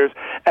years and years.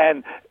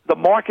 And the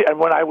market, and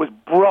when I was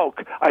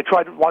broke, I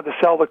wanted to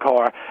sell the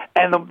car,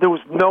 and there was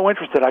no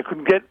interest in it. I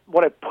couldn't get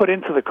what I put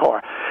into the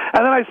car,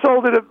 and then I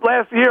sold it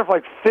last year for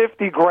like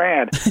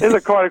 $50,000. This is a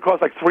car that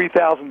cost like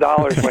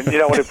 $3,000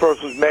 when it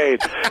first was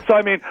made. So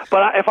I mean,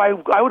 but if I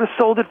would have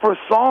sold it for a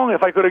song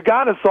if I could have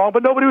gotten a song,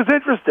 but nobody was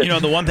interested.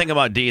 The one thing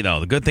about D, though,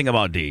 the good thing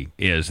about D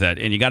is that,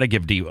 and you got to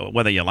give D,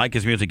 whether you like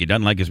his music, you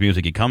don't like his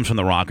music, he comes from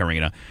the rock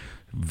arena.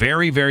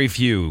 Very, very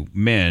few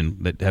men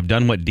that have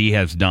done what D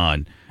has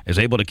done is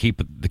able to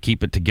keep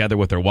it together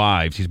with their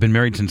wives. He's been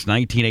married since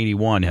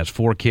 1981, has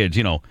 4 kids.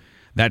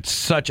 That's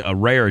such a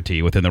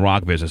rarity within the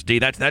rock business. D,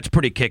 that's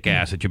pretty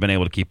kick-ass that you've been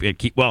able to keep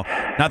it. Well,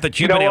 not that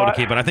you've been able to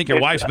keep it. I think your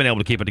wife's been able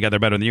to keep it together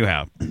better than you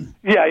have.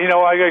 Yeah,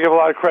 I got to give a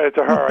lot of credit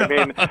to her.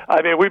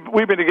 I mean,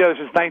 we've been together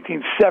since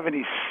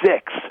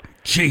 1976.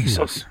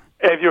 Jesus.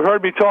 If you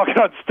heard me talking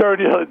on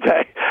Stern the other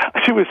day,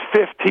 she was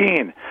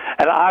 15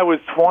 and I was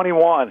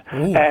 21,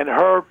 Ooh. And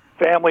her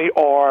family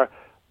are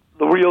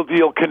the real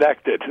deal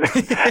connected,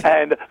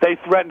 and they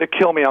threatened to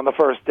kill me on the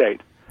first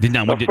date.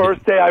 The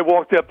first day I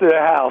walked up to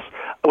their house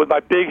with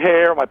my big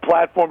hair, my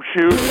platform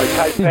shoes, my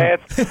tight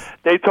pants,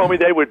 they told me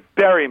they would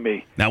bury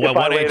me if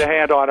I laid a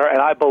hand on her, and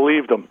I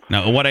believed them.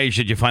 Now, at what age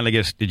did you finally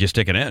did you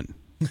stick it in?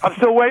 I'm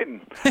still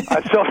waiting.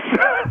 I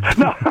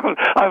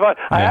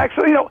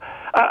actually,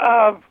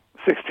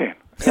 16.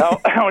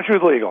 When she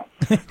was legal.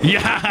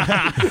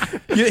 Yeah.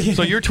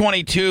 So you're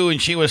 22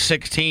 and she was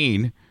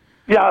 16.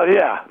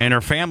 Yeah. And her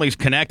family's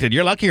connected.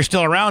 You're lucky you're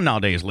still around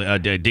nowadays,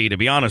 D, to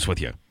be honest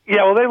with you.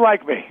 Yeah, well, they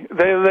like me.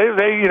 They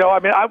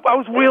I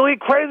was really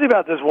crazy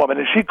about this woman,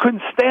 and she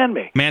couldn't stand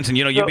me. Manson,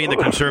 you being the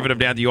conservative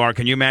dad that you are,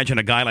 can you imagine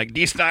a guy like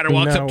D. Snyder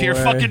walks up to your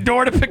fucking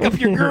door to pick up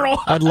your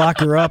girl? I'd lock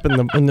her up in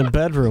the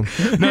bedroom.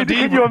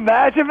 Can you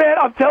imagine, man?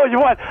 I'm telling you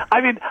what.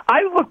 I mean,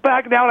 I look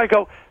back now and I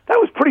go, that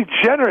was pretty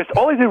generous.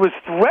 All he did was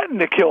threaten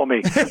to kill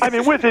me. I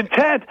mean, with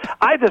intent.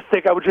 I just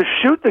think I would just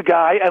shoot the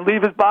guy and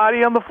leave his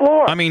body on the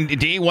floor. I mean,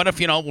 D, what if,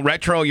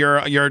 retro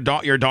your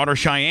daughter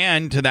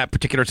Cheyenne to that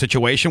particular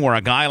situation where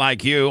a guy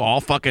like you,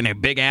 all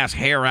fucking big-ass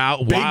hair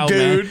out, big wild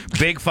dude. Man,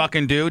 big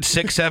fucking dude,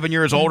 6-7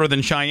 years older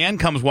than Cheyenne,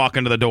 comes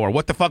walking to the door.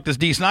 What the fuck does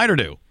D. Snyder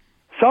do?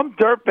 Some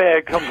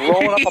dirtbag comes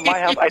rolling up on my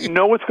house. I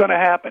know what's going to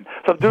happen.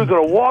 Some dude's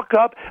going to walk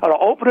up, and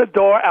I'll open the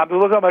door, and I'm going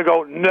to look at him and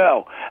go,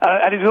 no.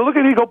 And he's going to look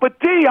at me and go, but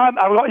D, I'm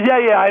going,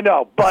 yeah, I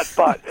know, but.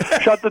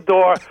 Shut the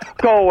door,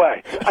 go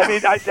away.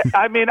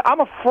 I mean, I'm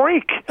a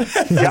freak.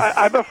 Yeah,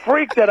 I'm a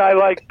freak that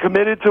I,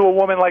 committed to a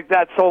woman like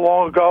that so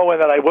long ago,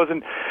 and that I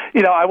wasn't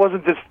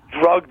this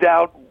drugged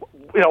out,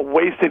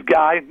 wasted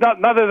guy. Not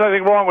there's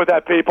anything wrong with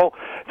that, people.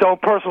 It's own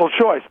personal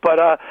choice. But,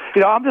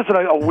 I'm just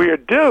a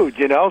weird dude,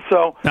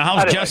 so. Now,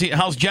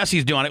 how's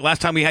Jesse's doing?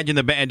 Last time we had you in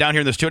the band, down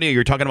here in the studio, you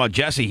were talking about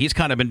Jesse. He's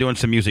kind of been doing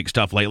some music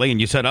stuff lately, and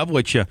you said of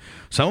which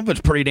some of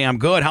it's pretty damn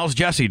good. How's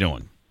Jesse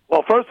doing?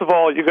 Well, first of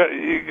all, you guys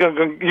are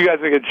going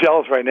to get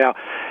jealous right now.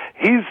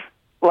 He's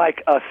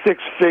like a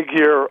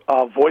 6-figure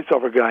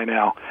voiceover guy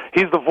now.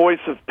 He's the voice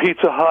of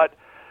Pizza Hut,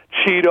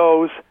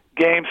 Cheetos,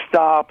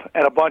 GameStop,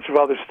 and a bunch of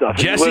other stuff.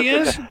 Jesse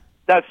is?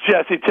 That's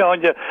Jesse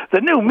telling you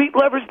the new meat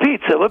lovers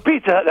pizza. The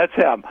pizza. That's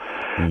him.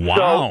 Wow.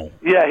 So,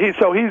 yeah. He's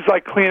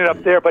like cleaning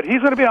up there, but he's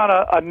going to be on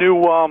a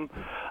new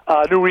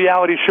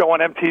reality show on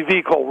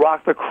MTV called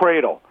Rock the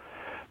Cradle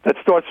that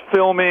starts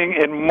filming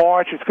in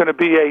March. It's going to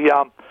be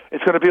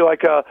it's going to be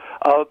like a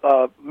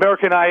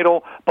American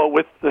Idol, but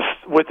with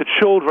the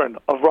children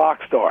of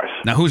rock stars.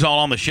 Now, who's all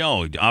on the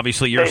show?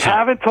 Obviously, you're. They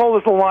haven't told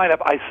us the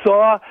lineup. I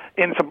saw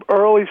in some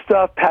early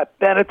stuff Pat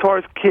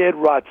Benatar's kid,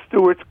 Rod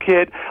Stewart's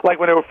kid, like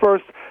when they were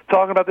first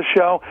talking about the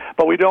show,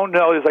 but we don't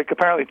know. There's like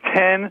apparently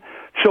 10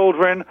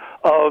 children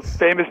of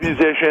famous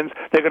musicians.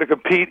 They're going to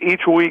compete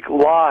each week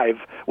live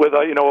with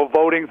a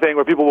voting thing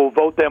where people will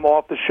vote them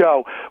off the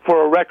show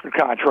for a record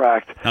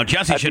contract. Now,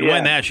 Jesse should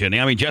win that, shouldn't he?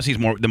 I mean, Jesse's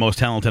the most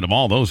talented of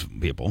all those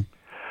people.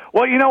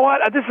 Well, you know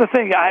what? This is the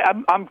thing.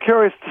 I'm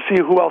curious to see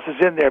who else is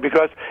in there,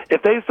 because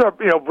if they start,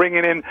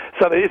 bringing in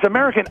it's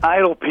American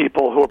Idol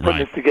people who are putting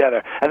this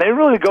together, and they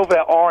really go for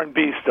that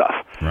R&B stuff.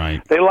 Right.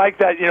 They like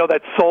that,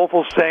 that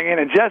soulful singing,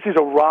 and Jesse's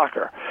a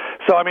rocker.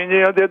 So I mean,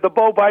 the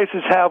Bo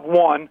Bices have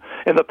won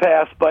in the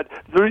past, but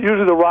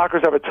usually the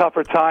rockers have a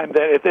tougher time.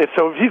 If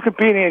he's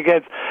competing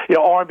against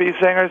R&B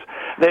singers,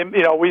 then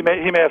he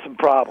may have some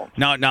problems.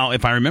 Now,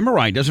 if I remember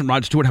right, doesn't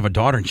Rod Stewart have a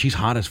daughter and she's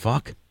hot as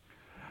fuck?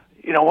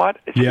 You know what?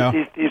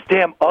 These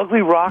damn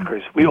ugly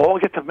rockers. We all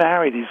get to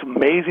marry these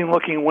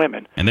amazing-looking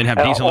women. And then have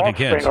decent-looking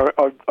kids. Are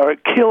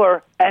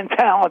killer and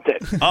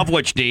talented. Of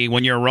which, D,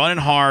 when you're running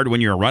hard in the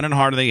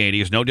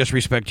 80s, no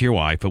disrespect to your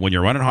wife, but when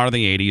you're running hard in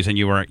the 80s and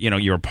you were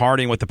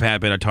partying with the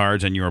Pat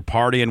Benatards and you were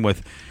partying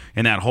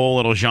in that whole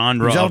little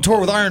genre. He was on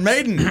tour with Iron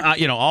Maiden.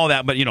 All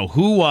that. But,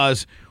 who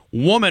was,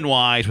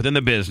 woman-wise, within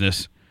the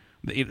business,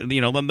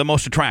 the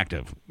most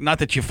attractive? Not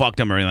that you fucked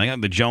them or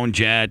anything. The Joan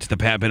Jetts, the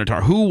Pat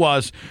Benatar. Who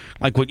was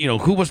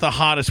who was the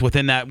hottest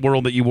within that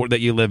world that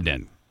you lived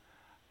in?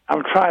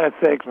 I'm trying to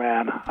think,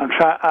 man.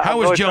 How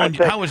was Joan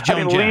Jett?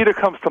 Lita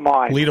comes to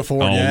mind. Lita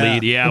Ford.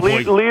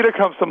 Lita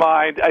comes to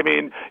mind. I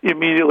mean,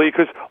 immediately,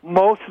 because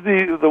most of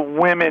the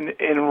women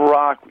in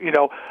rock,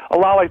 a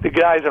lot like the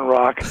guys in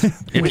rock.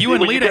 If you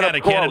and Lita had a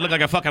kid, it'd look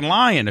like a fucking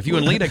lion. If you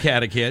and Lita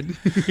had a kid,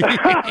 she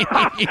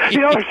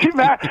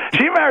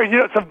married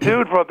some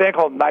dude from a band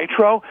called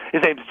Nitro.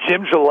 His name's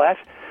Jim Gillette.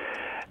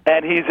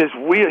 And he's a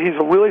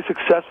really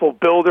successful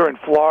builder in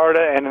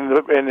Florida and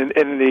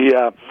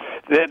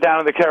down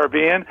in the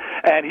Caribbean,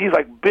 and he's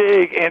like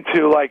big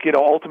into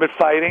ultimate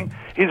fighting.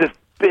 He's this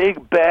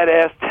big,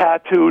 badass,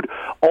 tattooed,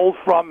 old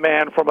front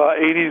man from a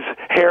 80s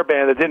hair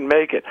band that didn't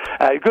make it.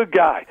 Good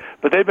guy,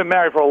 but they've been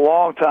married for a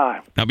long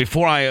time. Now,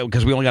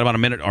 because we only got about a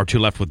minute or two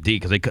left with D,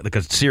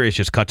 because Sirius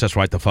just cuts us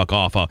right the fuck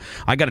off.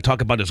 I got to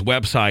talk about his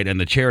website and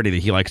the charity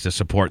that he likes to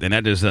support, and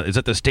that is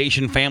it the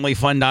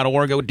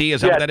stationfamilyfund.org? D,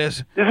 is that what that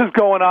is? This is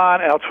going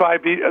on, and I'll try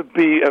to be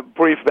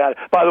brief about it.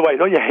 By the way,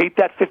 don't you hate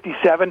that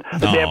 57? The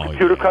damn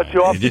computer cuts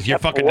you off? You're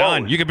fucking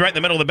done. You could be right in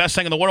the middle of the best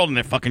thing in the world, and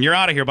you're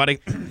out of here, buddy.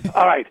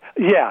 All right.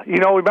 Yeah.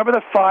 Remember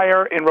the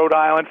fire in Rhode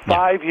Island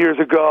 5 years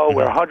ago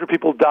where 100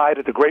 people died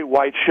at the Great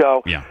White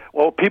Show? Yeah.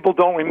 Well, people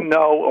don't even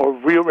know or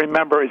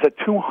remember is that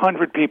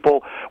 200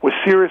 people were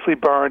seriously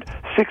burned.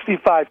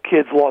 65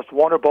 kids lost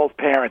one or both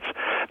parents.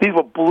 These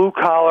were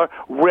blue-collar,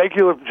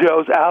 regular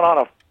Joes out on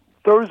a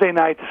Thursday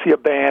night to see a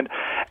band,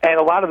 and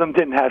a lot of them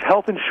didn't have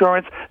health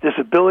insurance,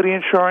 disability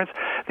insurance.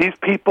 These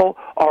people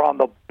are on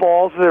the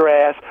balls of their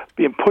ass,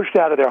 being pushed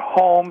out of their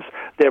homes.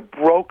 They're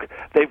broke.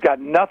 They've got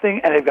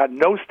nothing, and they've got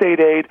no state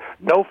aid,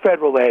 no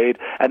federal aid,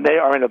 and they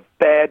are in a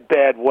bad,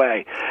 bad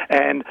way.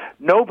 And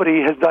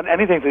nobody has done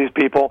anything for these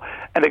people.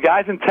 And the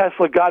guys in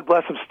Tesla, God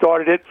bless them,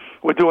 started it.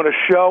 We're doing a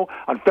show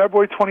on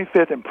February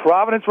 25th in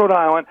Providence, Rhode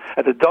Island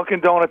at the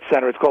Dunkin' Donuts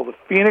Center. It's called the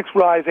Phoenix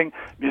Rising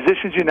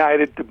Musicians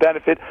United to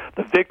benefit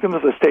the victims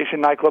of the Station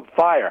nightclub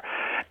fire.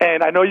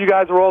 And I know you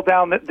guys are all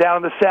down in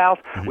the South.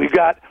 We've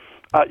got,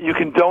 you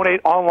can donate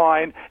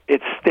online.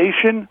 It's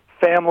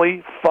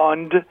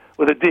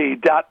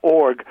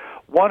stationfamilyfund.org.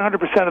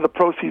 100% of the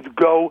proceeds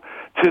go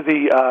to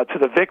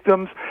the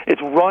victims.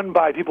 It's run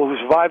by people who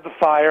survived the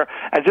fire.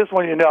 And just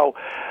want you to know,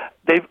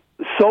 they've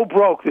so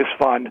broke this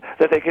fund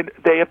that they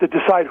have to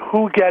decide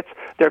who gets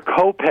their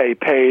copay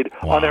paid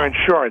on their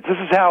insurance. This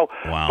is how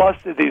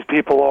busted these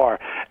people are.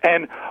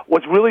 And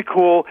what's really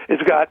cool is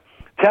we got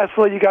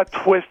Tesla, you got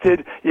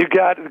Twisted, you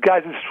got the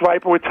guys in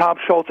Striper with Tom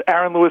Schultz,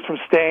 Aaron Lewis from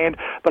Stained.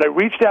 But I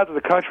reached out to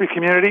the country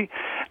community,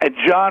 and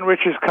John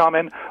Rich is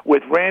coming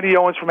with Randy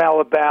Owens from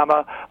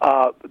Alabama,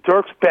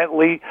 Dierks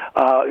Bentley,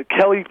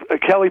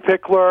 Kelly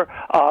Pickler.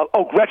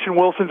 Gretchen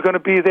Wilson's going to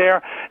be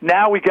there.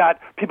 Now we got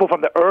people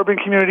from the urban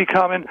community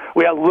coming.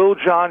 We got Lil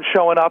Jon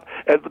showing up.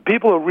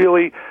 People are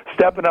really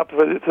stepping up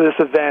for this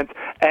event.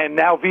 And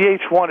now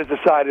VH1 has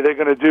decided they're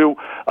going to do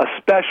a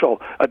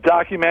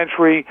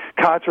documentary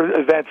concert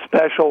event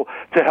special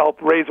to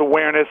help raise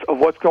awareness of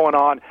what's going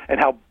on and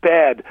how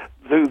bad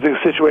the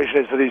situation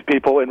is for these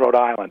people in Rhode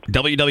Island.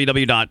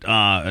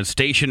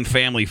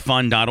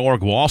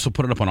 www.stationfamilyfund.org. We'll also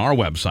put it up on our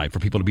website for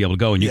people to be able to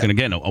go, and you can,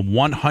 again,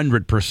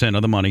 100%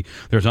 of the money.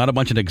 There's not a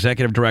bunch of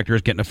executive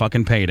directors getting a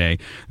fucking payday.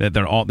 That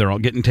they're all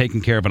getting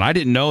taken care of. And I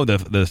didn't know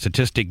the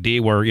statistic, D,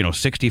 where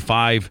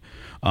 65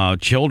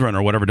 children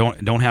or whatever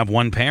don't have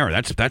one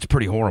parent. That's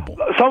pretty horrible.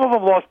 Some of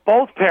them lost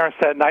both parents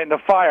that night in the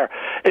fire.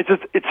 It's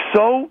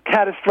so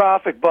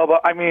catastrophic, Bubba.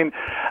 I mean,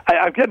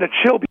 I'm getting a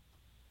chill.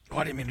 Oh,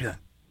 I didn't mean to do that.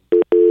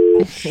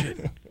 Oh, shit.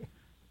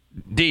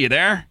 D, you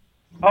there?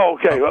 Oh,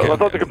 okay. I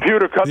thought the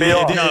computer cut me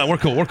off. No, we're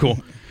cool.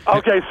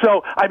 Okay,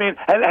 so, I mean,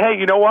 and hey,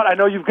 you know what? I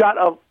know you've got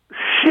a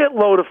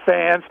shitload of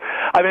fans.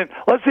 I mean,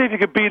 let's see if you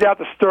can beat out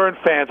the Stern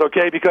fans,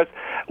 okay? Because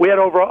we had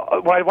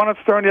when I went on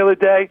Stern the other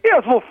day,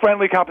 it's a little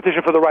friendly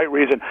competition for the right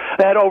reason.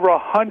 They had over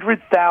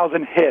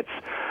 100,000 hits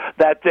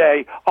that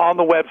day on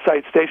the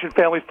website,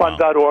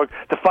 stationfamilyfund.org,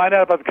 to find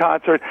out about the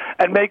concert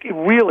and make it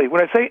really,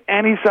 when I say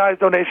any size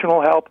donation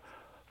will help,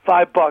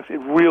 $5, it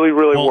really,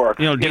 really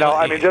works.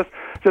 I mean, just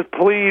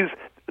please,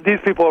 these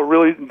people are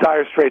really in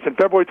dire straits, and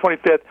February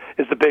 25th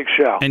is the big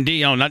show. And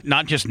D,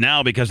 not just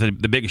now because the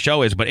big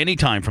show is, but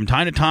anytime, from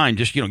time to time,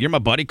 just, you're my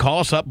buddy, call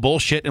us up,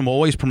 bullshit, and we'll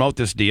always promote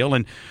this deal.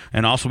 And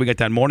also we got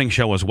that morning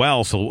show as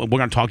well, so we're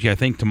going to talk to you, I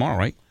think, tomorrow,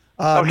 right?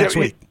 Next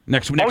week.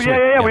 Next Oh, week.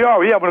 yeah, we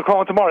are. Yeah, I'm going to call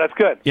in tomorrow. That's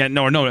good. Yeah,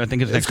 no, I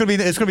think it's going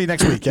to be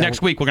next week. Yeah.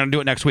 Next week. We're going to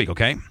do it next week,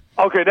 okay?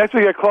 Okay, next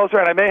week we get closer,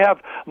 and I may have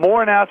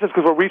more announcements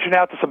because we're reaching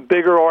out to some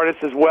bigger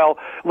artists as well.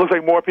 It looks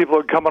like more people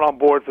are coming on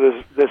board for this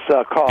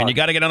cause. And you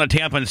got to get on the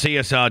Tampa and see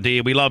us,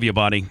 D. We love you,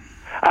 buddy.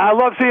 I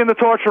love seeing the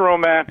torture room,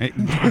 man.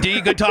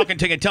 D, good talking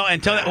to you. Tell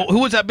who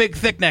was that big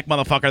thick neck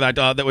motherfucker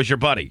that was your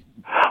buddy?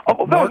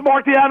 Oh, that was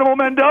Mark the Animal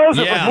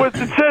Mendoza from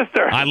Twisted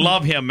Sister. I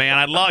love him,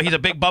 man. He's a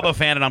big Bubba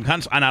fan,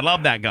 and I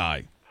love that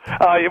guy.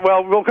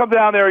 Well, we'll come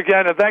down there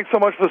again, and thanks so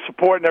much for the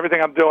support and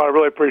everything I'm doing. I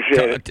really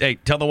appreciate it. Hey,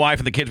 tell the wife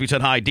and the kids we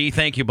said hi. D,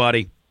 thank you,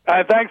 buddy.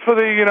 Thanks for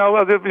the, you know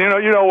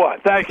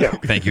what. Thank you.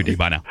 Thank you, D.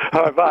 Bye now.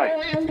 All right, bye.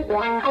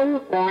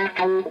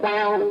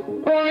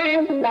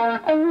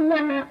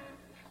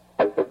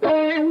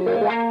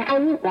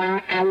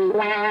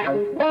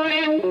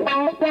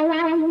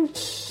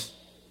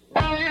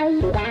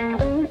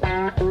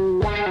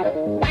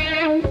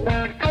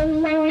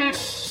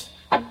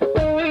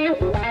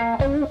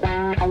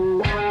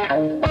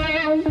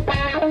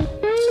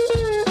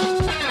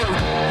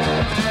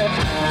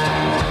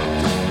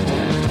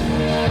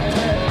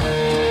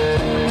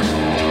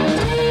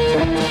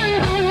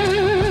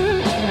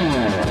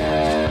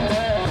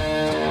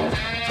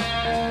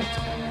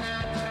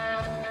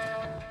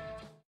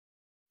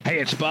 Hey,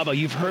 it's Bubba.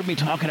 You've heard me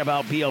talking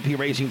about BLP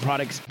Racing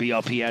Products.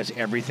 BLP has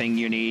everything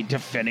you need to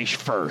finish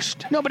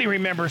first. Nobody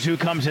remembers who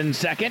comes in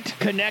second.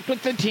 Connect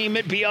with the team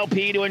at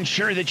BLP to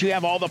ensure that you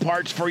have all the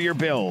parts for your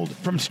build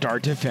from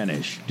start to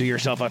finish. Do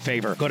yourself a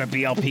favor. Go to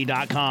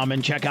BLP.com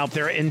and check out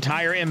their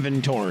entire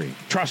inventory.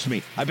 Trust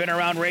me, I've been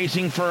around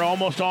racing for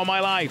almost all my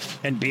life,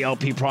 and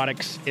BLP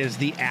Products is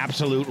the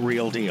absolute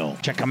real deal.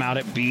 Check them out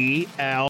at BL